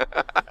like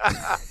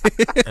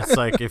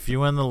if you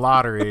win the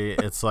lottery,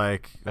 it's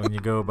like when you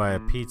go buy a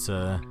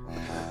pizza.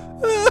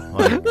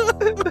 Like,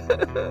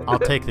 I'll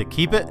take the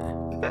keep it.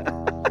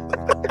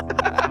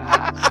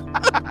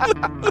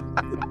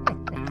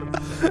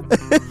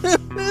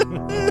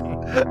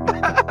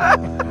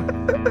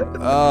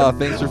 Oh,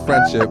 thanks for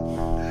friendship.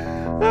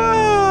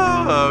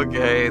 Oh,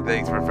 okay,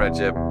 thanks for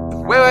friendship.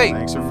 Wait.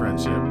 Thanks for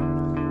friendship.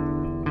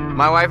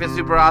 My wife is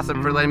super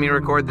awesome for letting me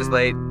record this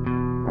late.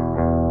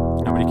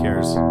 Nobody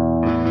cares.